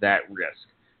him to that risk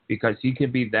because he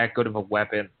can be that good of a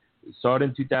weapon. We saw it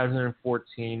in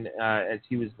 2014 as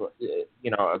he was,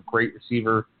 a great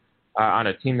receiver on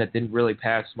a team that didn't really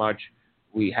pass much.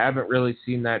 We haven't really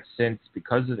seen that since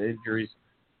because of the injuries.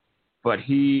 But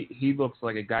he looks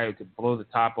like a guy who could blow the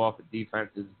top off of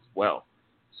defenses as well.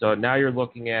 So now you're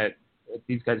looking at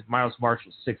these guys. Miles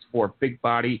Marshall, 6'4", big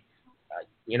body.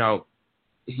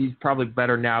 He's probably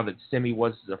better now than Simi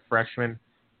was as a freshman.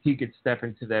 He could step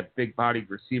into that big-bodied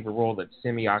receiver role that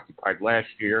Simi occupied last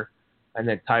year. And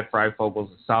then Ty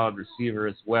Fryfogel's a solid receiver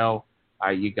as well.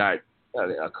 You got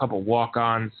a couple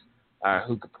walk-ons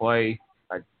who could play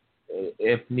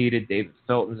if needed. David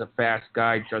Felton's a fast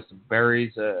guy. Justin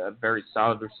Berry's a very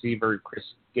solid receiver. Chris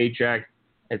Gajak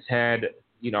has had,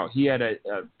 he had a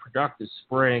productive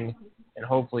spring and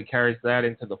hopefully carries that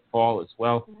into the fall as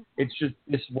well. It's just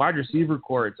this wide receiver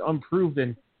core. It's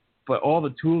unproven, but all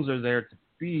the tools are there to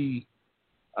be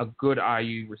a good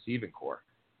IU receiving core.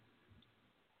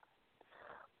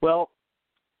 Well,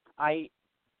 I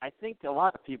think a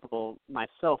lot of people,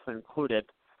 myself included,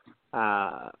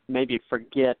 maybe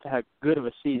forget how good of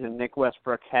a season Nick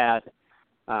Westbrook had,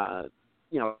 2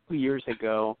 years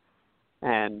ago,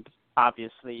 and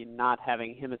obviously not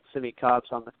having him and Simi Cobbs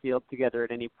on the field together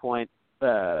at any point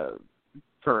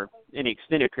for any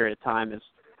extended period of time is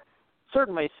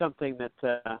certainly something that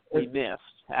we missed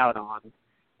out on.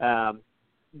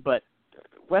 But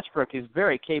Westbrook is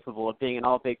very capable of being an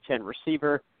all-Big Ten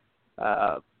receiver.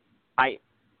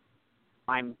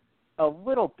 I'm a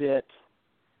little bit,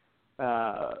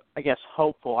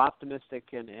 hopeful, optimistic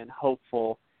and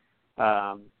hopeful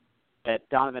that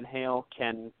Donovan Hale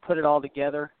can put it all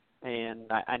together.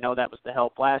 And I know that was the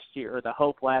hope last year,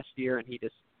 and he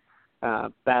just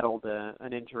battled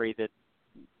an injury that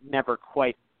never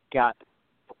quite got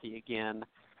healthy again.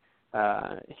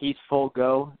 He's full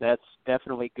go. That's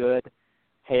definitely good.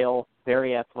 Hale,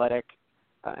 very athletic.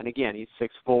 And again, he's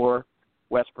 6'4",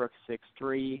 Westbrook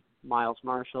 6'3", Miles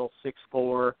Marshall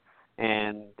 6'4",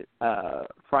 and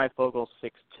Fryfogle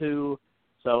 6'2".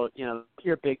 So,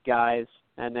 you're big guys.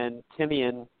 And then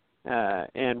Timian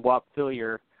and Whop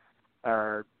Philyor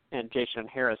and Jason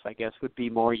Harris, I guess, would be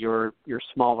more your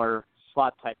smaller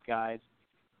slot-type guys.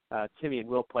 Timian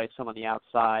will play some on the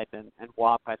outside, and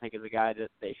Whop, I think, is a guy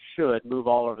that they should move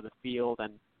all over the field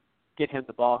and get him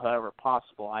the ball however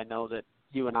possible. I know that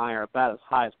you and I are about as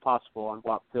high as possible on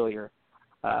Whop Philyor.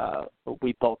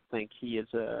 We both think he is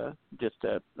just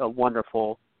a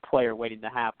wonderful player waiting to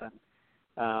happen.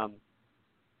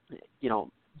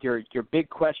 Your big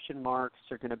question marks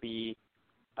are going to be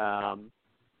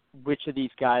which of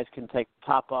these guys can take the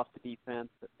top off the defense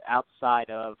outside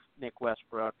of Nick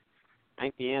Westbrook. I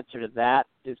think the answer to that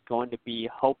is going to be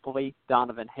hopefully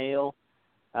Donovan Hale.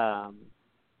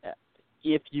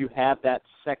 If you have that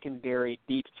secondary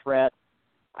deep threat,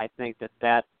 I think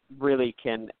that really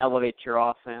can elevate your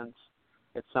offense.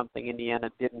 It's something Indiana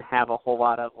didn't have a whole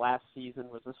lot of last season,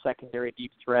 was a secondary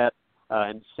deep threat,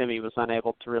 and Simi was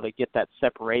unable to really get that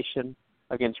separation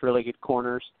against really good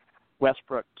corners.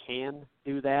 Westbrook can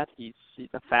do that. He's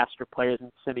a faster player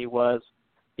than Simi was.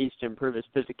 He needs to improve his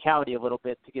physicality a little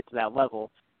bit to get to that level.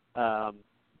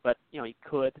 But, he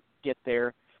could get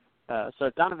there. So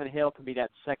Donovan Hale can be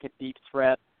that second deep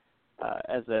threat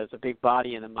as a big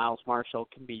body, and then Miles Marshall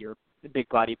can be your big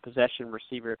body possession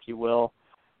receiver, if you will.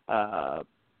 I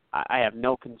have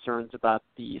no concerns about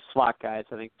the slot guys.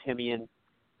 I think Timian,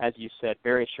 as you said,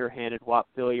 very sure-handed. Whop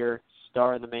Philyor,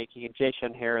 star in the making, and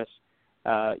Jason Harris.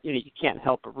 You can't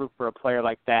help but root for a player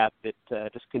like that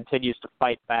just continues to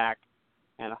fight back,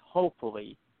 and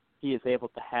hopefully he is able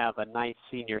to have a nice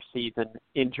senior season,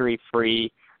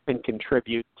 injury-free, and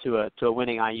contribute to a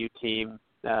winning IU team.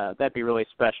 That'd be really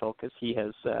special because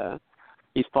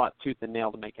he's fought tooth and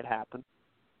nail to make it happen.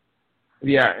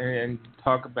 Yeah, and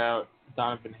talk about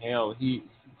Donovan Hale. He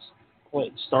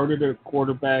started at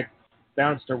quarterback,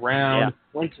 bounced around,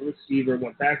 went to receiver,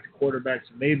 went back to quarterback.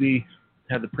 So maybe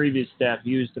had the previous staff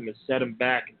used him and set him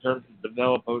back in terms of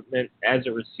development as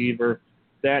a receiver.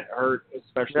 That hurt,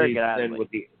 especially then with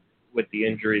the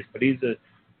injuries. But he's a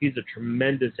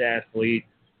tremendous athlete.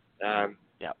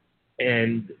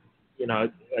 And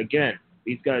again,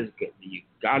 these guys, you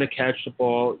got to catch the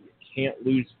ball. You can't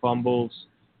lose fumbles.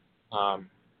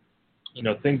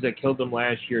 Things that killed them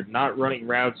last year, not running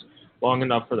routes long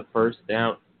enough for the first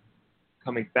down,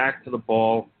 coming back to the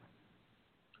ball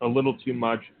a little too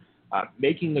much,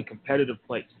 making the competitive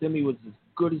play. Simi was as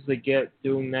good as they get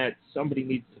doing that. Somebody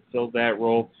needs to fill that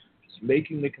role. Just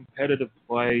making the competitive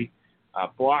play,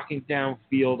 blocking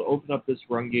downfield, open up this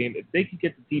run game. If they can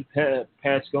get the deep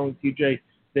pass going, TJ,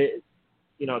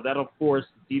 that'll force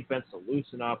the defense to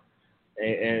loosen up,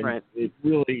 and right. It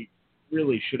really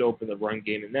should open the run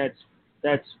game, and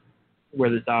that's where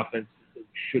this offense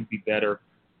should be better.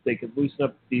 They could loosen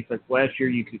up the defense. Last year,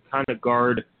 you could kind of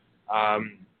guard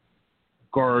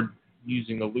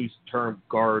using the loose term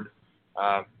guard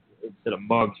instead of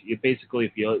mugs. You basically,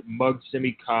 if you mug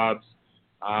Simi Cobbs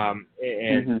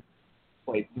and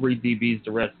play 3 DBs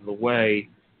the rest of the way,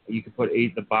 you can put 8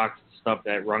 in the box to stuff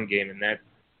that run game, and that's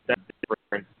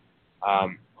different.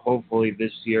 Hopefully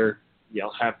this year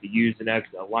you'll have to use a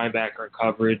linebacker in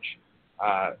coverage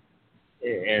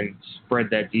and spread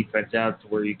that defense out to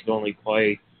where you can only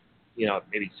play,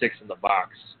 maybe 6 in the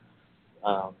box.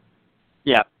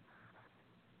 Yeah.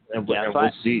 And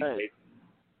we'll see.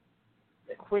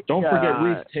 Don't forget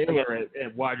Reese Taylor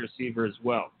at wide receiver as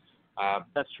well.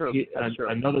 That's true.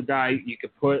 Another guy you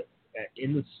could put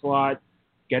in the slot,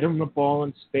 get him the ball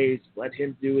in space, let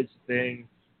him do his thing,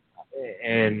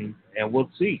 and we'll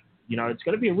see. It's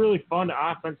going to be a really fun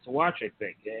offense to watch, I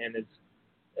think. And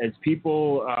as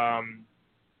people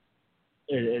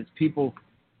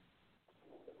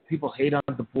hate on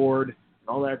the board and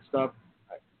all that stuff,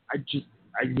 I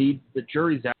need the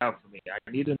jury's out for me.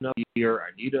 I need another year.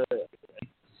 I need to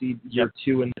see year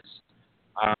 2 in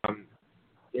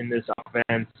this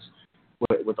offense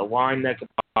with a line that can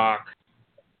block,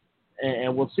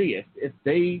 and we'll see if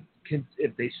they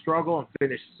struggle and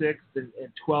finish 6th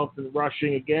and 12th in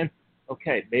rushing again.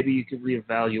 Okay, maybe you can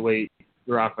reevaluate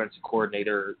your offensive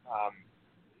coordinator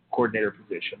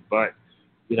position. But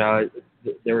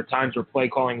there were times where play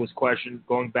calling was questioned.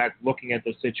 Going back, looking at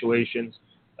those situations,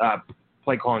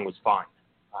 play calling was fine.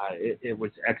 It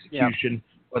was execution,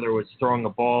 whether it was throwing a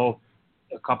ball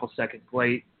a couple seconds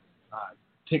late,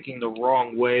 picking the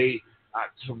wrong way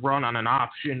to run on an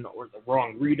option, or the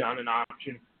wrong read on an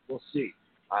option. We'll see.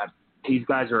 These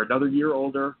guys are another year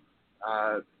older,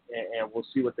 and we'll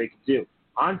see what they can do.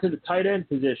 On to the tight end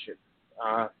position.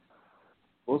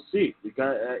 We'll see. We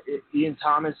got Ian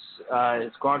Thomas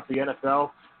has gone to the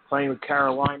NFL, playing with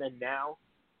Carolina now.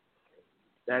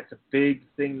 That's a big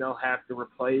thing they'll have to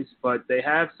replace, but they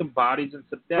have some bodies and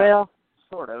some depth. Well,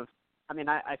 sort of. I mean,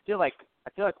 I feel like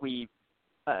we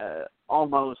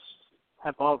almost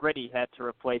have already had to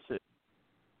replace it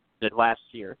last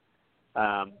year.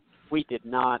 We did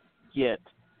not get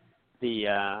the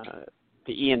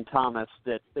Ian Thomas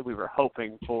that we were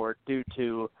hoping for due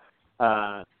to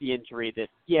the injury that,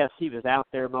 yes, he was out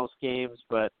there most games,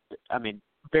 but, I mean,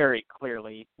 very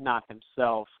clearly not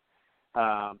himself.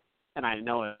 And I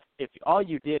know if all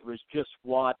you did was just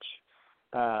watch,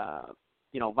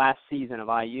 last season of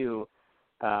IU,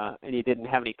 and you didn't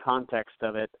have any context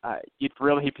of it, you'd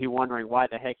really be wondering why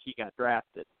the heck he got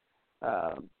drafted,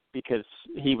 because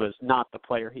he was not the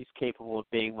player he's capable of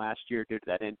being last year due to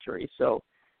that injury. So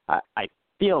I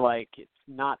feel like it's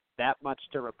not that much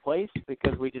to replace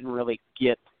because we didn't really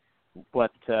get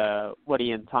what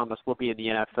Ian Thomas will be in the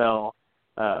NFL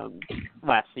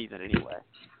last season anyway.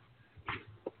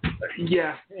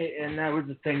 Yeah, and that was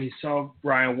the thing. You saw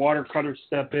Ryan Watercutter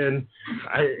step in,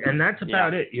 and that's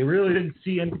about it. You really didn't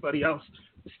see anybody else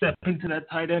step into that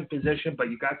tight end position, but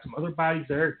you got some other bodies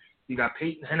there. You got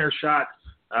Peyton Hendershot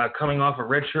coming off a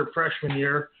redshirt freshman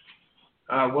year.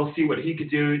 We'll see what he could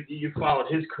do. You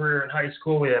followed his career in high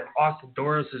school. We have Austin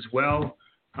Doris as well.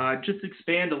 Just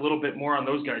expand a little bit more on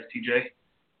those guys, TJ.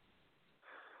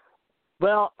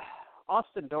 Well,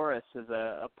 Austin Doris is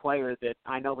a player that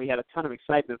I know we had a ton of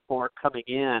excitement for coming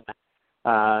in.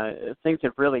 Things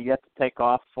have really yet to take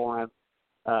off for him.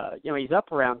 He's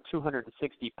up around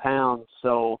 260 pounds,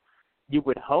 so you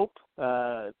would hope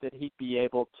that he'd be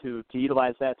able to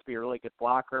utilize that to be a really good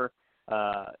blocker.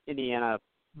 Indiana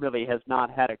really has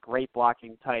not had a great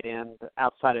blocking tight end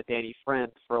outside of Danny Friend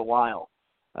for a while.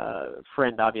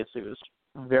 Friend obviously was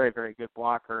a very, very good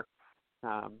blocker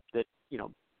that,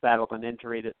 battled an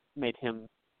injury that made him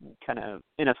kind of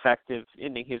ineffective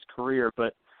ending his career,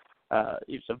 but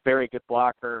he was a very good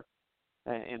blocker,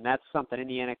 and that's something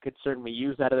Indiana could certainly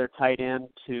use out of their tight end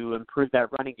to improve that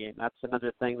running game. That's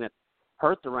another thing that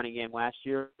hurt the running game last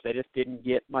year. They just didn't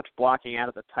get much blocking out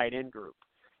of the tight end group.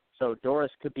 So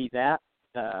Doris could be that.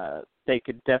 They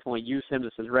could definitely use him.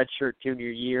 This is redshirt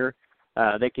junior year.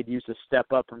 They could use a step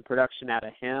up in production out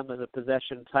of him as a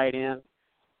possession tight end.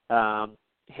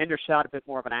 Hendershot, a bit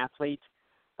more of an athlete.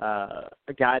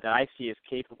 a guy that I see is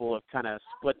capable of kind of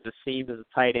splitting the seam as a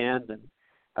tight end and,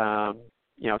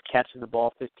 catching the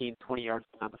ball 15, 20 yards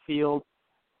down the field.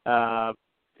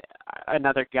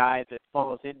 Another guy that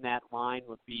follows in that line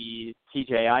would be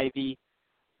TJ Ivey.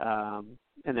 And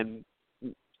then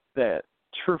the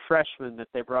true freshman that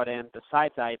they brought in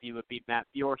besides Ivey would be Matt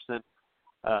Bjorson,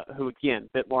 who, again, a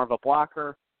bit more of a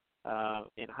blocker.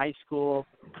 In high school,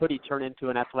 could he turn into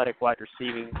an athletic wide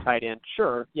receiving tight end?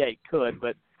 Sure, yeah, he could,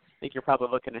 but I think you're probably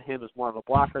looking at him as more of a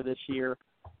blocker this year.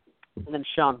 And then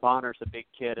Sean Bonner's a big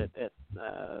kid at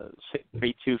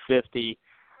 6'3", 250.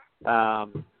 I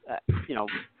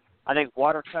think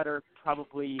Watercutter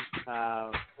probably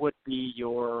would be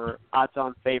your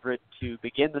odds-on favorite to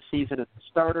begin the season as the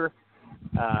starter.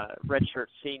 Redshirt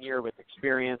senior with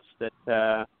experience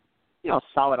that,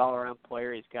 solid all-around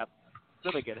player. He's got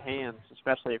really good hands,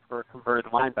 especially for a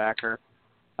converted linebacker,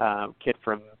 kid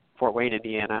from Fort Wayne,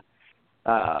 Indiana.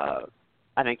 I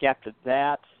think after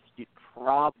that, you'd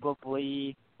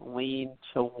probably lean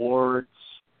towards,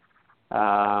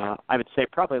 I would say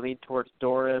probably lean towards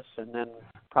Doris and then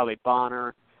probably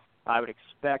Bonner. I would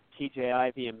expect TJ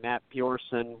Ivey and Matt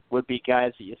Bjorson would be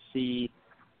guys that you see,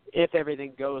 if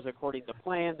everything goes according to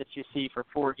plan, that you see for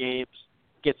 4 games,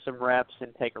 get some reps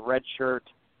and take a red shirt.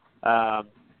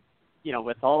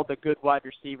 With all the good wide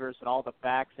receivers and all the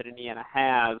backs that Indiana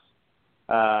has,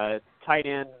 tight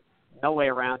end, no way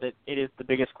around it. It is the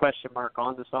biggest question mark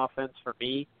on this offense for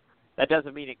me. That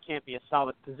doesn't mean it can't be a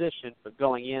solid position, but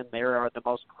going in, there are the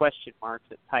most question marks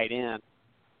at tight end.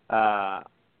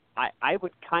 I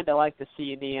would kind of like to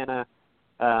see Indiana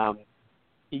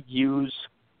use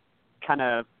kind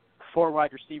of 4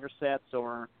 wide receiver sets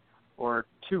or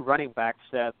 2 running back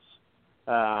sets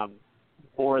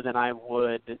more than I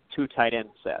would 2 tight end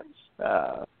sets.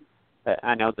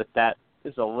 I know that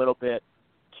is a little bit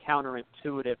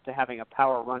counterintuitive to having a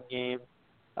power run game,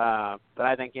 but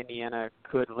I think Indiana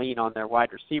could lean on their wide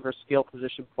receiver skill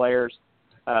position players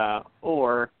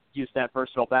or use that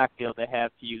versatile backfield they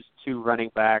have to use 2 running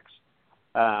backs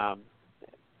and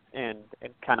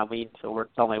kind of lean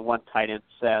towards only 1 tight end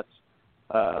sets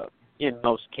in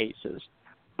most cases.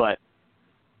 But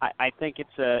I think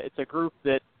it's a group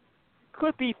that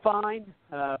could be fine,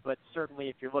 but certainly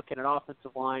if you're looking at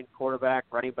offensive line, quarterback,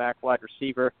 running back, wide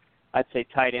receiver, I'd say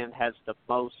tight end has the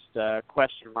most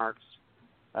question marks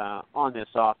on this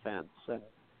offense. And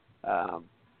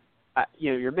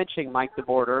you're mentioning Mike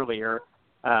DeBord earlier.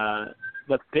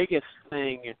 The biggest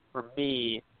thing for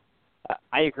me,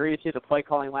 I agree with you. The play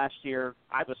calling last year,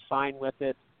 I was fine with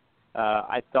it.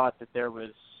 I thought that there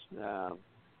was,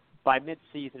 by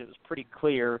midseason, it was pretty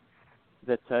clear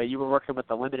that you were working with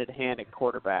a limited hand at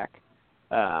quarterback.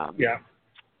 Yeah.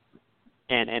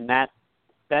 And that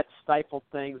stifled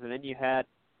things, and then you had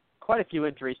quite a few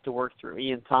injuries to work through.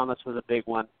 Ian Thomas was a big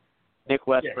one. Nick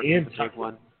Westbrook was a big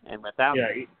one. And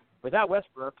without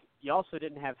Westbrook, you also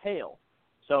didn't have Hale.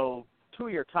 So 2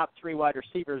 of your top 3 wide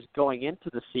receivers going into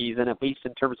the season, at least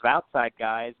in terms of outside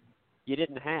guys, you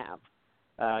didn't have.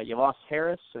 You lost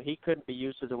Harris, so he couldn't be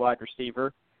used as a wide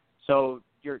receiver. So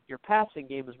your passing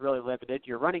game is really limited.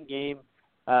 Your running game,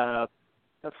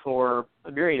 for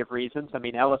a myriad of reasons. I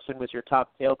mean, Ellison was your top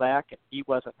tailback, and he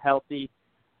wasn't healthy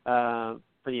for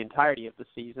the entirety of the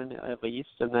season, at least.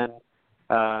 And then,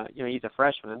 he's a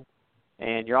freshman,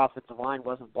 and your offensive line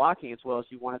wasn't blocking as well as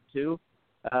you wanted to.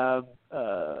 A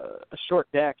short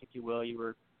deck, if you will.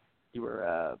 You were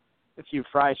a few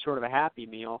fries short of a Happy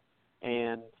Meal,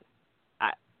 and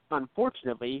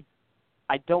unfortunately,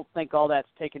 I don't think all that's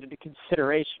taken into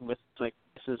consideration with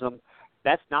criticism.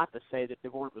 That's not to say that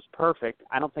DeBord was perfect.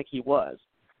 I don't think he was.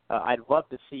 I'd love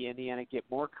to see Indiana get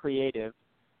more creative.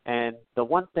 And the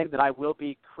one thing that I will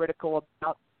be critical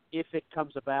about, if it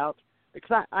comes about,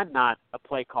 because I'm not a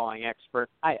play-calling expert,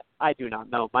 I do not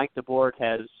know. Mike DeBord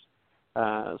has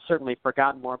certainly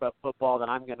forgotten more about football than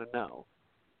I'm going to know.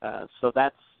 So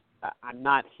I'm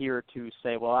not here to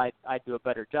say, well, I do a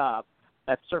better job.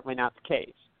 That's certainly not the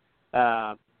case.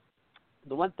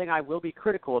 The one thing I will be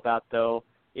critical about, though,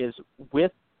 is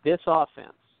with this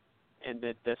offense and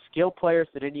the skill players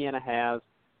that Indiana has,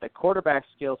 the quarterback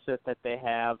skill set that they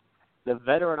have, the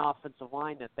veteran offensive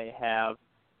line that they have,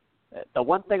 the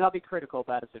one thing I'll be critical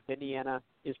about is if Indiana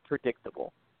is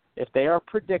predictable. If they are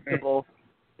predictable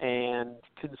and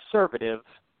conservative,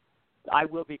 I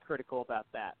will be critical about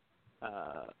that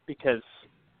because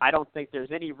I don't think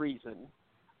there's any reason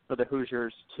for the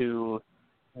Hoosiers to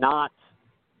not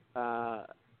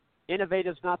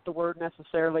innovative is not the word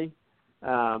necessarily,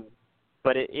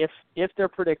 but if they're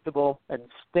predictable and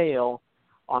stale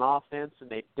on offense and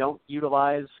they don't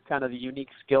utilize kind of the unique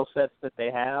skill sets that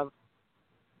they have,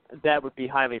 that would be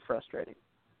highly frustrating.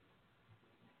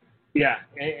 Yeah,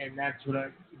 and that's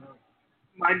what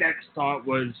my next thought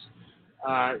was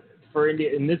for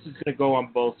India, and this is going to go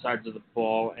on both sides of the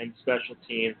ball and special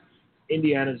teams.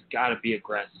 Indiana's got to be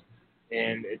aggressive,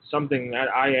 and it's something that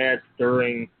I asked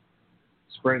during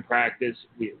spring practice.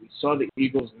 We saw the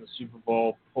Eagles in the Super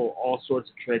Bowl pull all sorts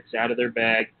of tricks out of their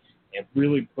bag and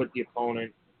really put the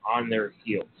opponent on their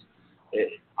heels.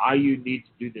 IU needs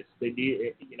to do this. They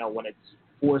need, when it's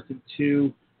 4th and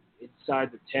 2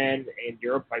 inside the 10 and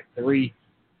you're up by 3,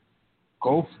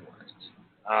 go for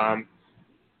it.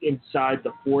 Inside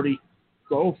the 40,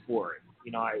 go for it.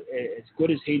 As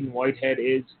good as Hayden Whitehead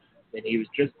is, and he was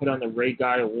just put on the Ray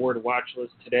Guy Award watch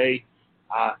list today,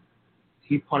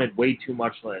 he punted way too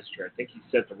much last year. I think he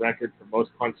set the record for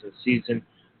most punts of the season,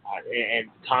 and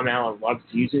Tom Allen loves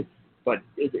to use it. But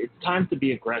it's time to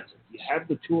be aggressive. You have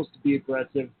the tools to be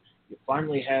aggressive. You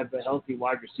finally have the healthy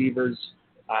wide receivers.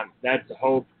 That's the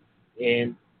hope.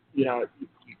 And, you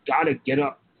got to get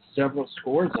up several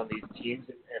scores on these teams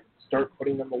and start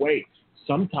putting them away.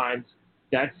 Sometimes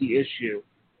that's the issue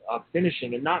of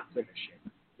finishing and not finishing,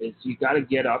 is you got to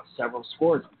get up several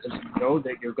scores because you know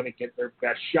that you're going to get their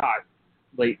best shot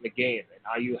late in the game.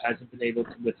 And IU hasn't been able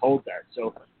to withhold that.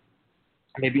 So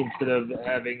maybe instead of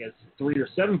having a 3 or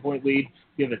 7 point lead,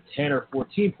 you have a 10 or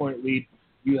 14 point lead.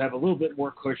 You have a little bit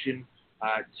more cushion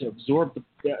to absorb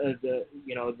the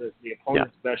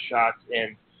opponent's best shots,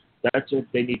 and that's what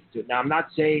they need to do. Now, I'm not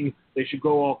saying they should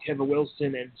go all Kevin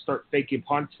Wilson and start faking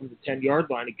punts from the 10-yard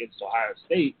line against Ohio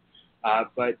State,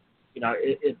 but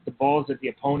if the ball's at the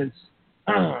opponent's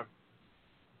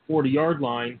 40-yard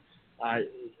line,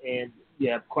 and you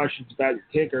have questions about your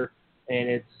kicker, and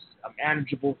it's a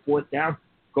manageable 4th down,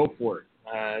 go for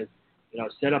it.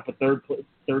 Set up a third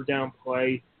down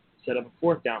play, set up a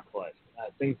 4th down play,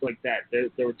 things like that.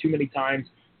 There were too many times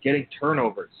getting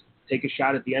turnovers. Take a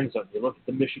shot at the end zone. You look at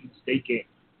the Michigan State game.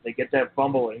 They get that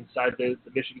fumble inside the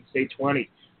Michigan State 20.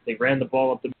 They ran the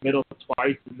ball up the middle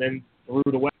twice and then threw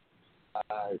it away.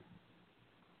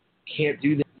 Can't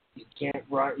do that. You can't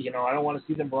run. I don't want to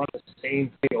see them run the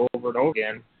same play over and over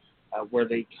again, where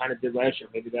they kind of did last year.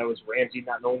 Maybe that was Ramsey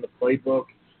not knowing the playbook.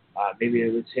 Maybe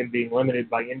it was him being limited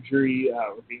by injury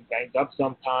or being banged up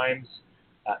sometimes.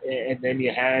 And then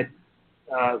you had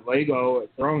Lego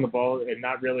throwing the ball and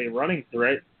not really a running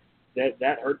threat.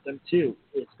 That hurt them too,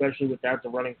 especially without the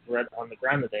running threat on the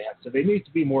ground that they have. So they need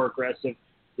to be more aggressive.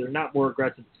 They're not more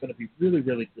aggressive. It's going to be really,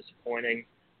 really disappointing.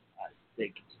 They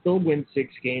can still win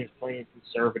 6 games playing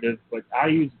conservative, but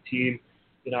IU's a team,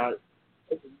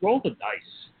 roll the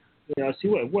dice. See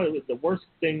what the worst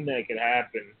thing that could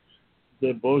happen,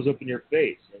 that blows up in your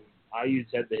face. And IU's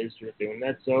had the history of doing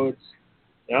that, so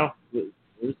it's,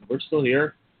 we're still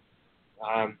here.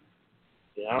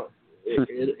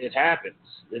 It happens.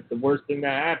 It's the worst thing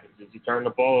that happens is you turn the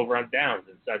ball over on downs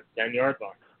inside the 10-yard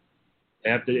line.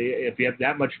 If you have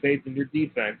that much faith in your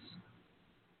defense,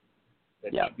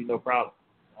 that should be no problem.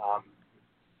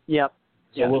 Yep.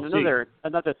 So we'll see.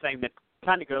 Another thing that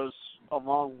kind of goes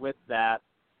along with that,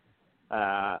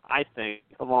 I think,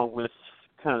 along with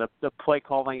kind of the play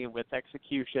calling and with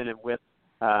execution and with,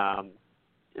 not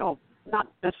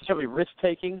necessarily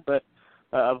risk-taking, but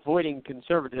avoiding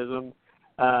conservatism,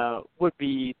 would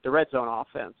be the red zone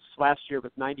offense. Last year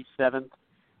was 97th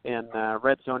in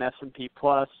red zone S&P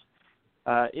plus.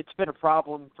 It's been a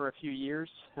problem for a few years.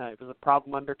 It was a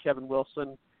problem under Kevin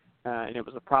Wilson, and it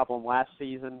was a problem last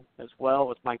season as well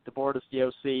with Mike DeBoer as the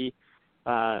OC.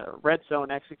 Red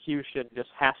zone execution just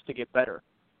has to get better.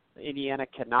 Indiana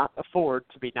cannot afford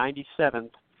to be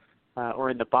 97th or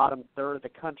in the bottom third of the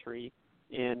country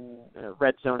in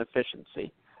red zone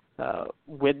efficiency.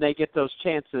 When they get those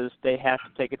chances, they have to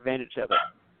take advantage of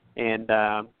it. And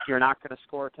you're not going to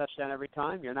score a touchdown every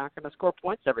time. You're not going to score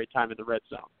points every time in the red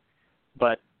zone.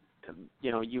 But,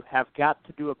 you have got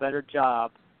to do a better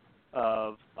job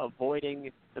of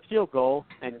avoiding the field goal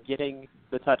and getting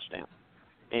the touchdown.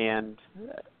 And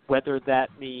whether that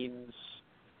means,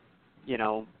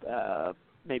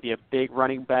 maybe a big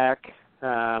running back,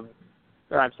 a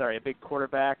big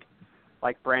quarterback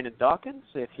like Brandon Dawkins,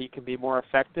 if he can be more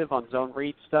effective on zone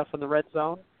read stuff in the red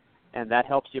zone, and that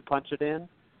helps you punch it in.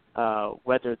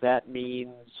 Whether that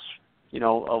means,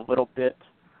 a little bit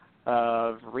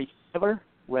of receiver,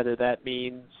 whether that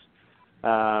means,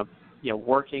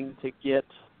 working to get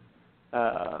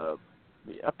a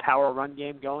power run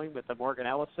game going with a Morgan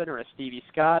Ellison or a Stevie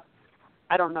Scott.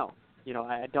 I don't know.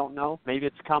 I don't know. Maybe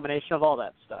it's a combination of all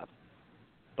that stuff.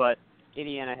 But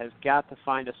Indiana has got to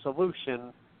find a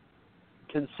solution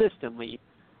consistently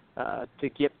to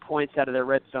get points out of their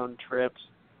red zone trips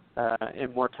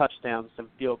and more touchdowns than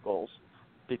field goals.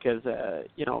 because,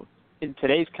 in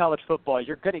today's college football,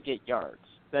 you're going to get yards.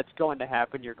 That's going to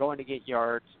happen. You're going to get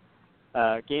yards.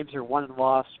 Games are won and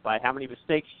lost by how many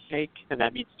mistakes you make, and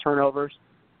that means turnovers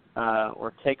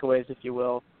or takeaways, if you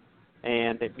will.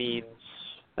 And it means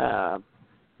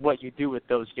what you do with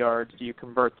those yards. Do you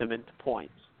convert them into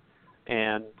points?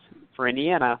 And for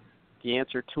Indiana, the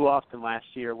answer too often last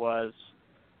year was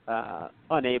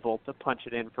unable to punch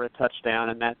it in for a touchdown,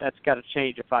 and that's got to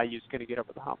change if IU's going to get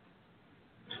over the hump.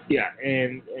 Yeah,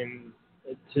 and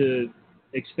to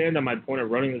expand on my point of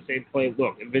running the same play,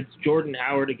 look, if it's Jordan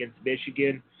Howard against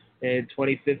Michigan in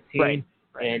 2015 right.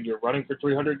 and you're running for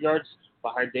 300 yards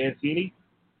behind Dan Feeney,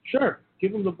 sure,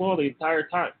 give him the ball the entire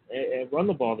time and run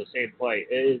the ball the same play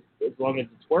as long as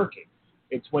it's working.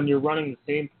 It's when you're running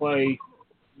the same play,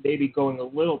 maybe going a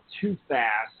little too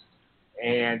fast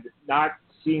and not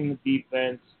seeing the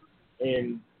defense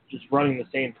and just running the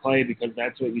same play because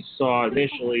that's what you saw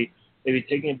initially, maybe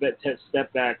taking a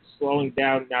step back, slowing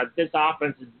down. Now, this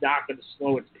offense is not going to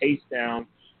slow its pace down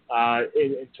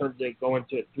in terms of going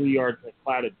to 3 yards in a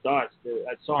cloud of dust.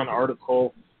 I saw an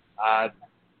article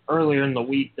earlier in the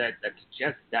week that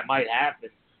suggested that might happen.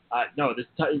 No, this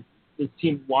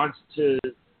team wants to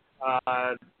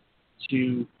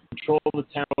control the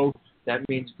tempo. That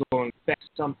means going fast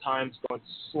sometimes, going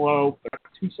slow, but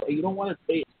not too slow. You don't want to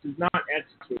say it's not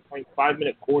execute playing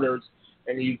 5-minute quarters,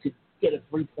 and you could get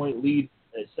a 3-point lead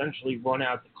and essentially run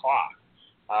out the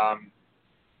clock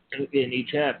in each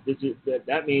half.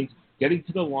 That means getting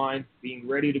to the line, being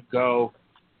ready to go,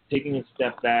 taking a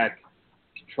step back,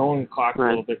 controlling the clock a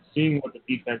little bit, seeing what the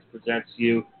defense presents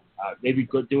you, maybe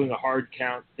doing a hard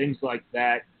count, things like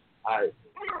that.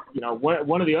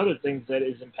 One of the other things that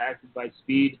is impacted by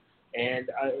speed, and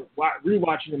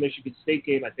rewatching the Michigan State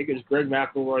game, I think it was Greg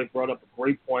McElroy brought up a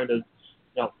great point of,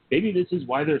 maybe this is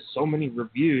why there's so many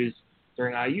reviews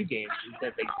during IU games, is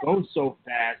that they go so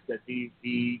fast that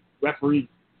the referees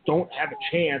don't have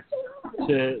a chance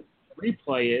to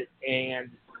replay it, and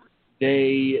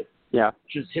they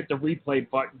just hit the replay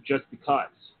button just because.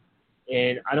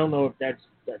 And I don't know if that's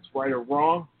right or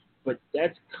wrong, but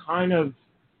that's kind of,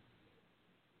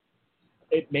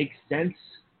 it makes sense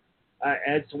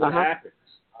as to what happens.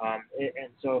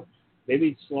 And so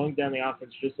maybe slowing down the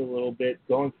offense just a little bit,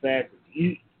 going fast.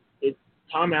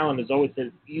 Tom Allen has always said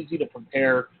it's easy to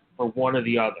prepare for one or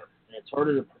the other, and it's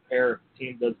harder to prepare if a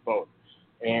team does both.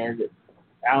 And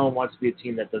Allen wants to be a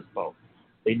team that does both.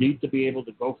 They need to be able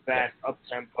to go fast,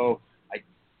 up-tempo.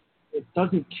 It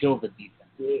doesn't kill the defense.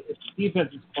 If the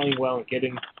defense is playing well and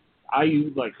getting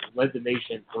IU led the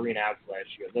nation in 3 and outs last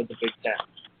year, led the Big Ten,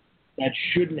 that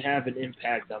shouldn't have an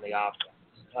impact on the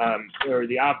offense. Or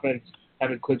the offense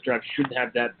having quick drives shouldn't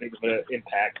have that big of an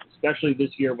impact, especially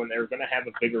this year when they're going to have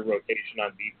a bigger rotation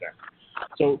on defense.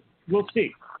 So we'll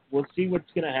see. We'll see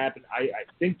what's going to happen. I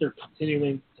think they're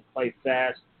continuing to play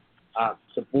fast.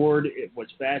 The board was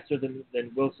faster than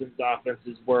Wilson's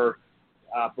offenses were,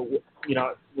 but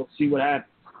we'll see what happens.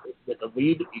 With the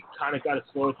lead, you kind of got to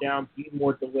slow it down, be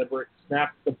more deliberate,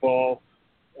 snap the ball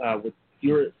with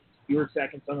fewer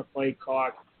seconds on the play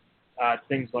clock,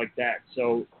 things like that.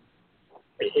 So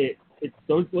it's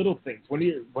those little things. When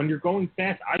you're going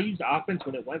fast, IU's offense,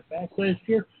 when it went fast last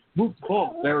year, moved the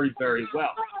ball very, very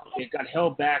well. It got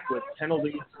held back with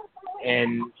penalties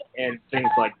and things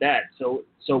like that. So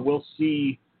we'll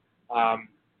see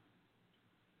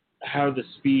how the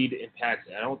speed impacts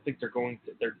it. I don't think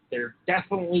they're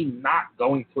definitely not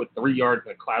going to a 3 yards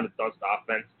in a cloud of dust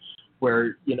offense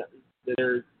where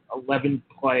they're 11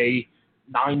 play,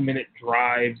 9-minute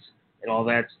drives and all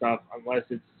that stuff, unless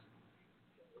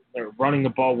they're running the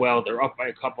ball well, they're up by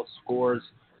a couple scores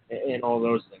and all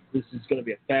those things. This is going to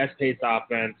be a fast-paced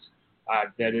offense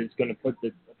that is going to put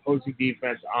the opposing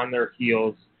defense on their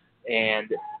heels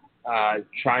and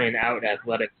try and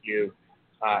out-athletic you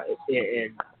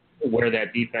and wear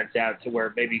that defense out to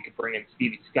where maybe you could bring in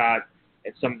Stevie Scott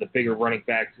and some of the bigger running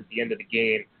backs at the end of the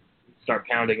game and start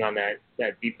pounding on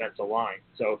that defensive line.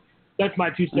 So that's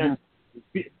my 2 cents.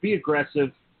 Be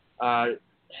aggressive.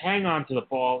 Hang on to the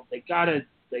ball. They gotta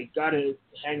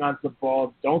hang on to the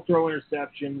ball. Don't throw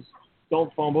interceptions.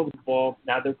 Don't fumble the ball.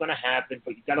 Now they're going to happen,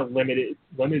 but you got to limit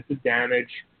the damage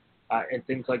and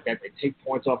things like that. They take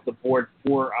points off the board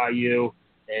for IU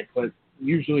and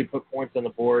usually put points on the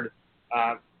board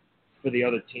for the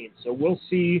other team. So we'll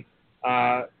see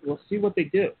what they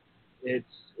do.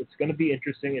 It's going to be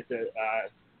interesting. It's a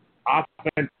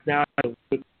offense now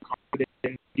with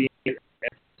confidence being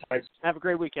exercised. Have a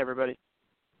great week, everybody.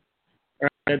 All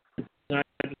right,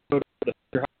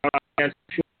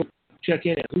 check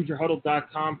in at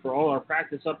HoosierHuddle.com for all our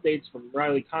practice updates from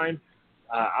Riley Kine.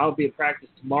 I'll be at practice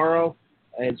tomorrow,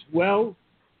 as well.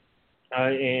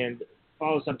 And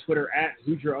follow us on Twitter at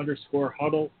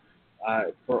Hoosier_Huddle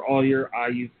for all your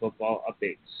IU football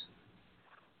updates.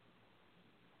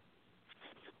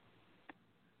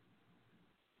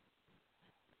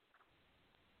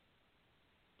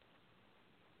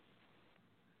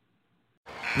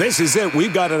 This is it.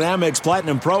 We've got an Amex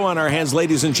Platinum Pro on our hands,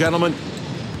 ladies and gentlemen.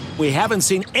 We haven't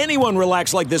seen anyone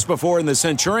relax like this before in the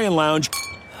Centurion Lounge.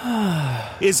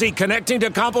 Is he connecting to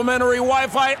complimentary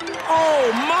Wi-Fi?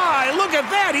 Oh, my! Look at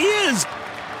that! He is!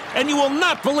 And you will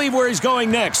not believe where he's going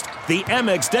next. The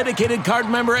Amex dedicated card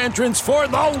member entrance for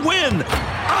the win!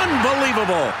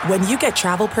 Unbelievable! When you get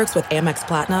travel perks with Amex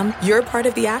Platinum, you're part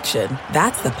of the action.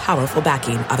 That's the powerful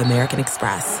backing of American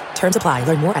Express. Terms apply.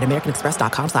 Learn more at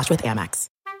americanexpress.com/withAmex.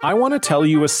 I want to tell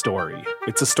you a story.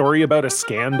 It's a story about a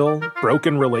scandal,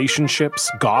 broken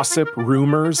relationships, gossip,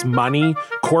 rumors, money,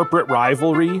 corporate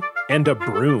rivalry, and a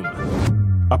broom.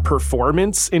 A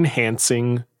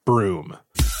performance-enhancing broom.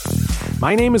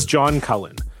 My name is John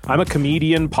Cullen. I'm a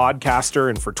comedian, podcaster,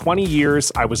 and for 20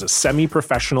 years, I was a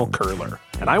semi-professional curler.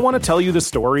 And I want to tell you the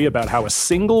story about how a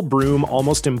single broom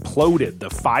almost imploded the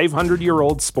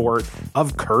 500-year-old sport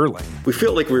of curling. We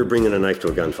felt like we were bringing a knife to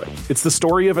a gunfight. It's the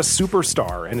story of a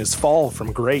superstar and his fall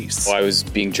from grace. Well, I was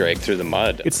being dragged through the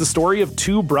mud. It's the story of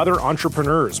two brother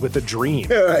entrepreneurs with a dream.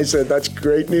 I said, that's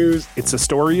great news. It's a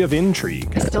story of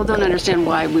intrigue. I still don't understand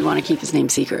why we want to keep his name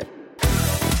secret.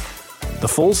 The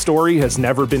full story has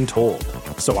never been told,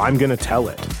 so I'm going to tell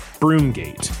it.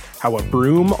 Broomgate, how a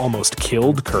broom almost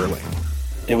killed curling.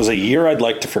 It was a year I'd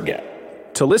like to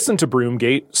forget. To listen to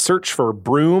Broomgate, search for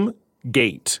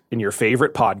Broomgate in your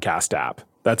favorite podcast app.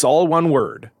 That's all one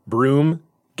word,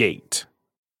 Broomgate.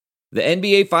 The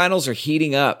NBA Finals are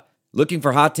heating up. Looking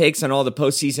for hot takes on all the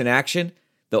postseason action?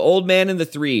 The Old Man and the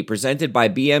Three, presented by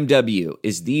BMW,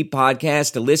 is the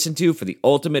podcast to listen to for the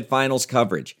ultimate finals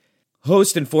coverage.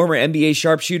 Host and former NBA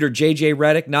sharpshooter JJ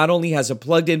Redick not only has a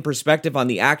plugged-in perspective on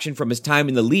the action from his time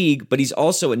in the league, but he's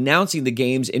also announcing the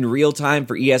games in real time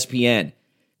for ESPN.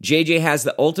 JJ has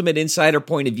the ultimate insider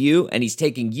point of view, and he's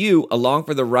taking you along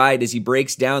for the ride as he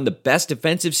breaks down the best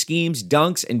defensive schemes,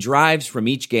 dunks, and drives from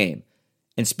each game.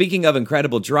 And speaking of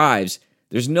incredible drives,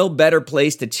 there's no better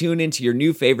place to tune into your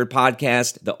new favorite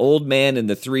podcast, The Old Man and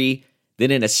the Three, than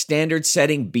in a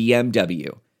standard-setting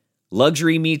BMW.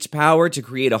 Luxury meets power to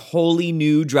create a wholly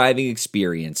new driving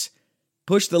experience.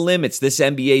 Push the limits this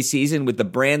NBA season with the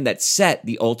brand that set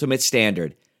the ultimate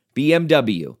standard.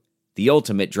 BMW, the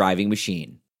ultimate driving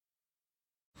machine.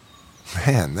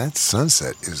 Man, that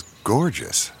sunset is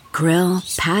gorgeous. Grill,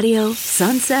 patio,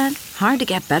 sunset. Hard to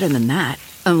get better than that.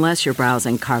 Unless you're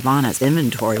browsing Carvana's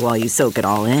inventory while you soak it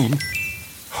all in.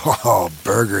 Oh,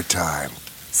 burger time.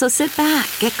 So sit back,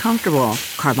 get comfortable.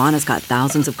 Carvana's got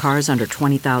thousands of cars under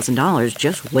 $20,000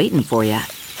 just waiting for you.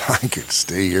 I could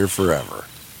stay here forever.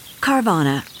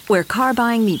 Carvana, where car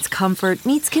buying meets comfort,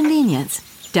 meets convenience.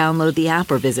 Download the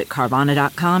app or visit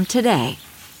Carvana.com today.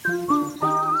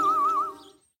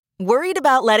 Worried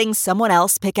about letting someone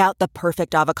else pick out the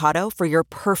perfect avocado for your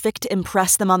perfect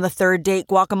impress-them-on-the-third-date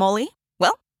guacamole?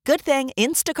 Well, good thing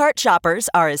Instacart shoppers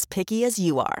are as picky as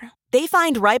you are. They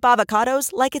find ripe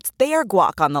avocados like it's their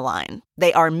guac on the line.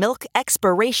 They are milk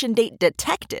expiration date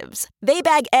detectives. They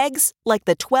bag eggs like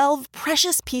the 12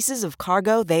 precious pieces of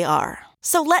cargo they are.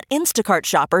 So let Instacart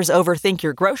shoppers overthink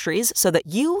your groceries so that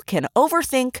you can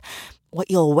overthink what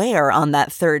you'll wear on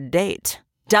that third date.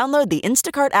 Download the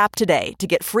Instacart app today to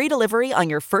get free delivery on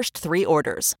your first 3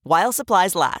 orders, while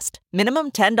supplies last.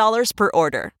 Minimum $10 per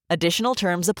order. Additional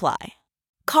terms apply.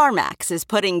 CarMax is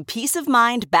putting peace of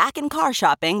mind back in car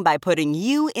shopping by putting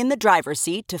you in the driver's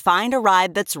seat to find a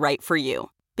ride that's right for you.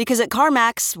 Because at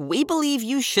CarMax, we believe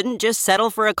you shouldn't just settle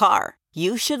for a car.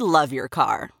 You should love your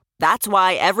car. That's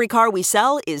why every car we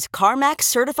sell is CarMax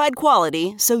certified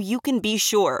quality, so you can be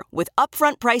sure with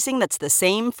upfront pricing that's the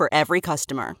same for every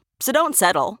customer. So don't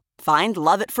settle. Find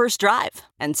love at first drive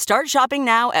and start shopping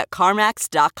now at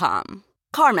CarMax.com.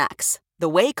 CarMax, the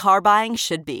way car buying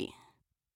should be.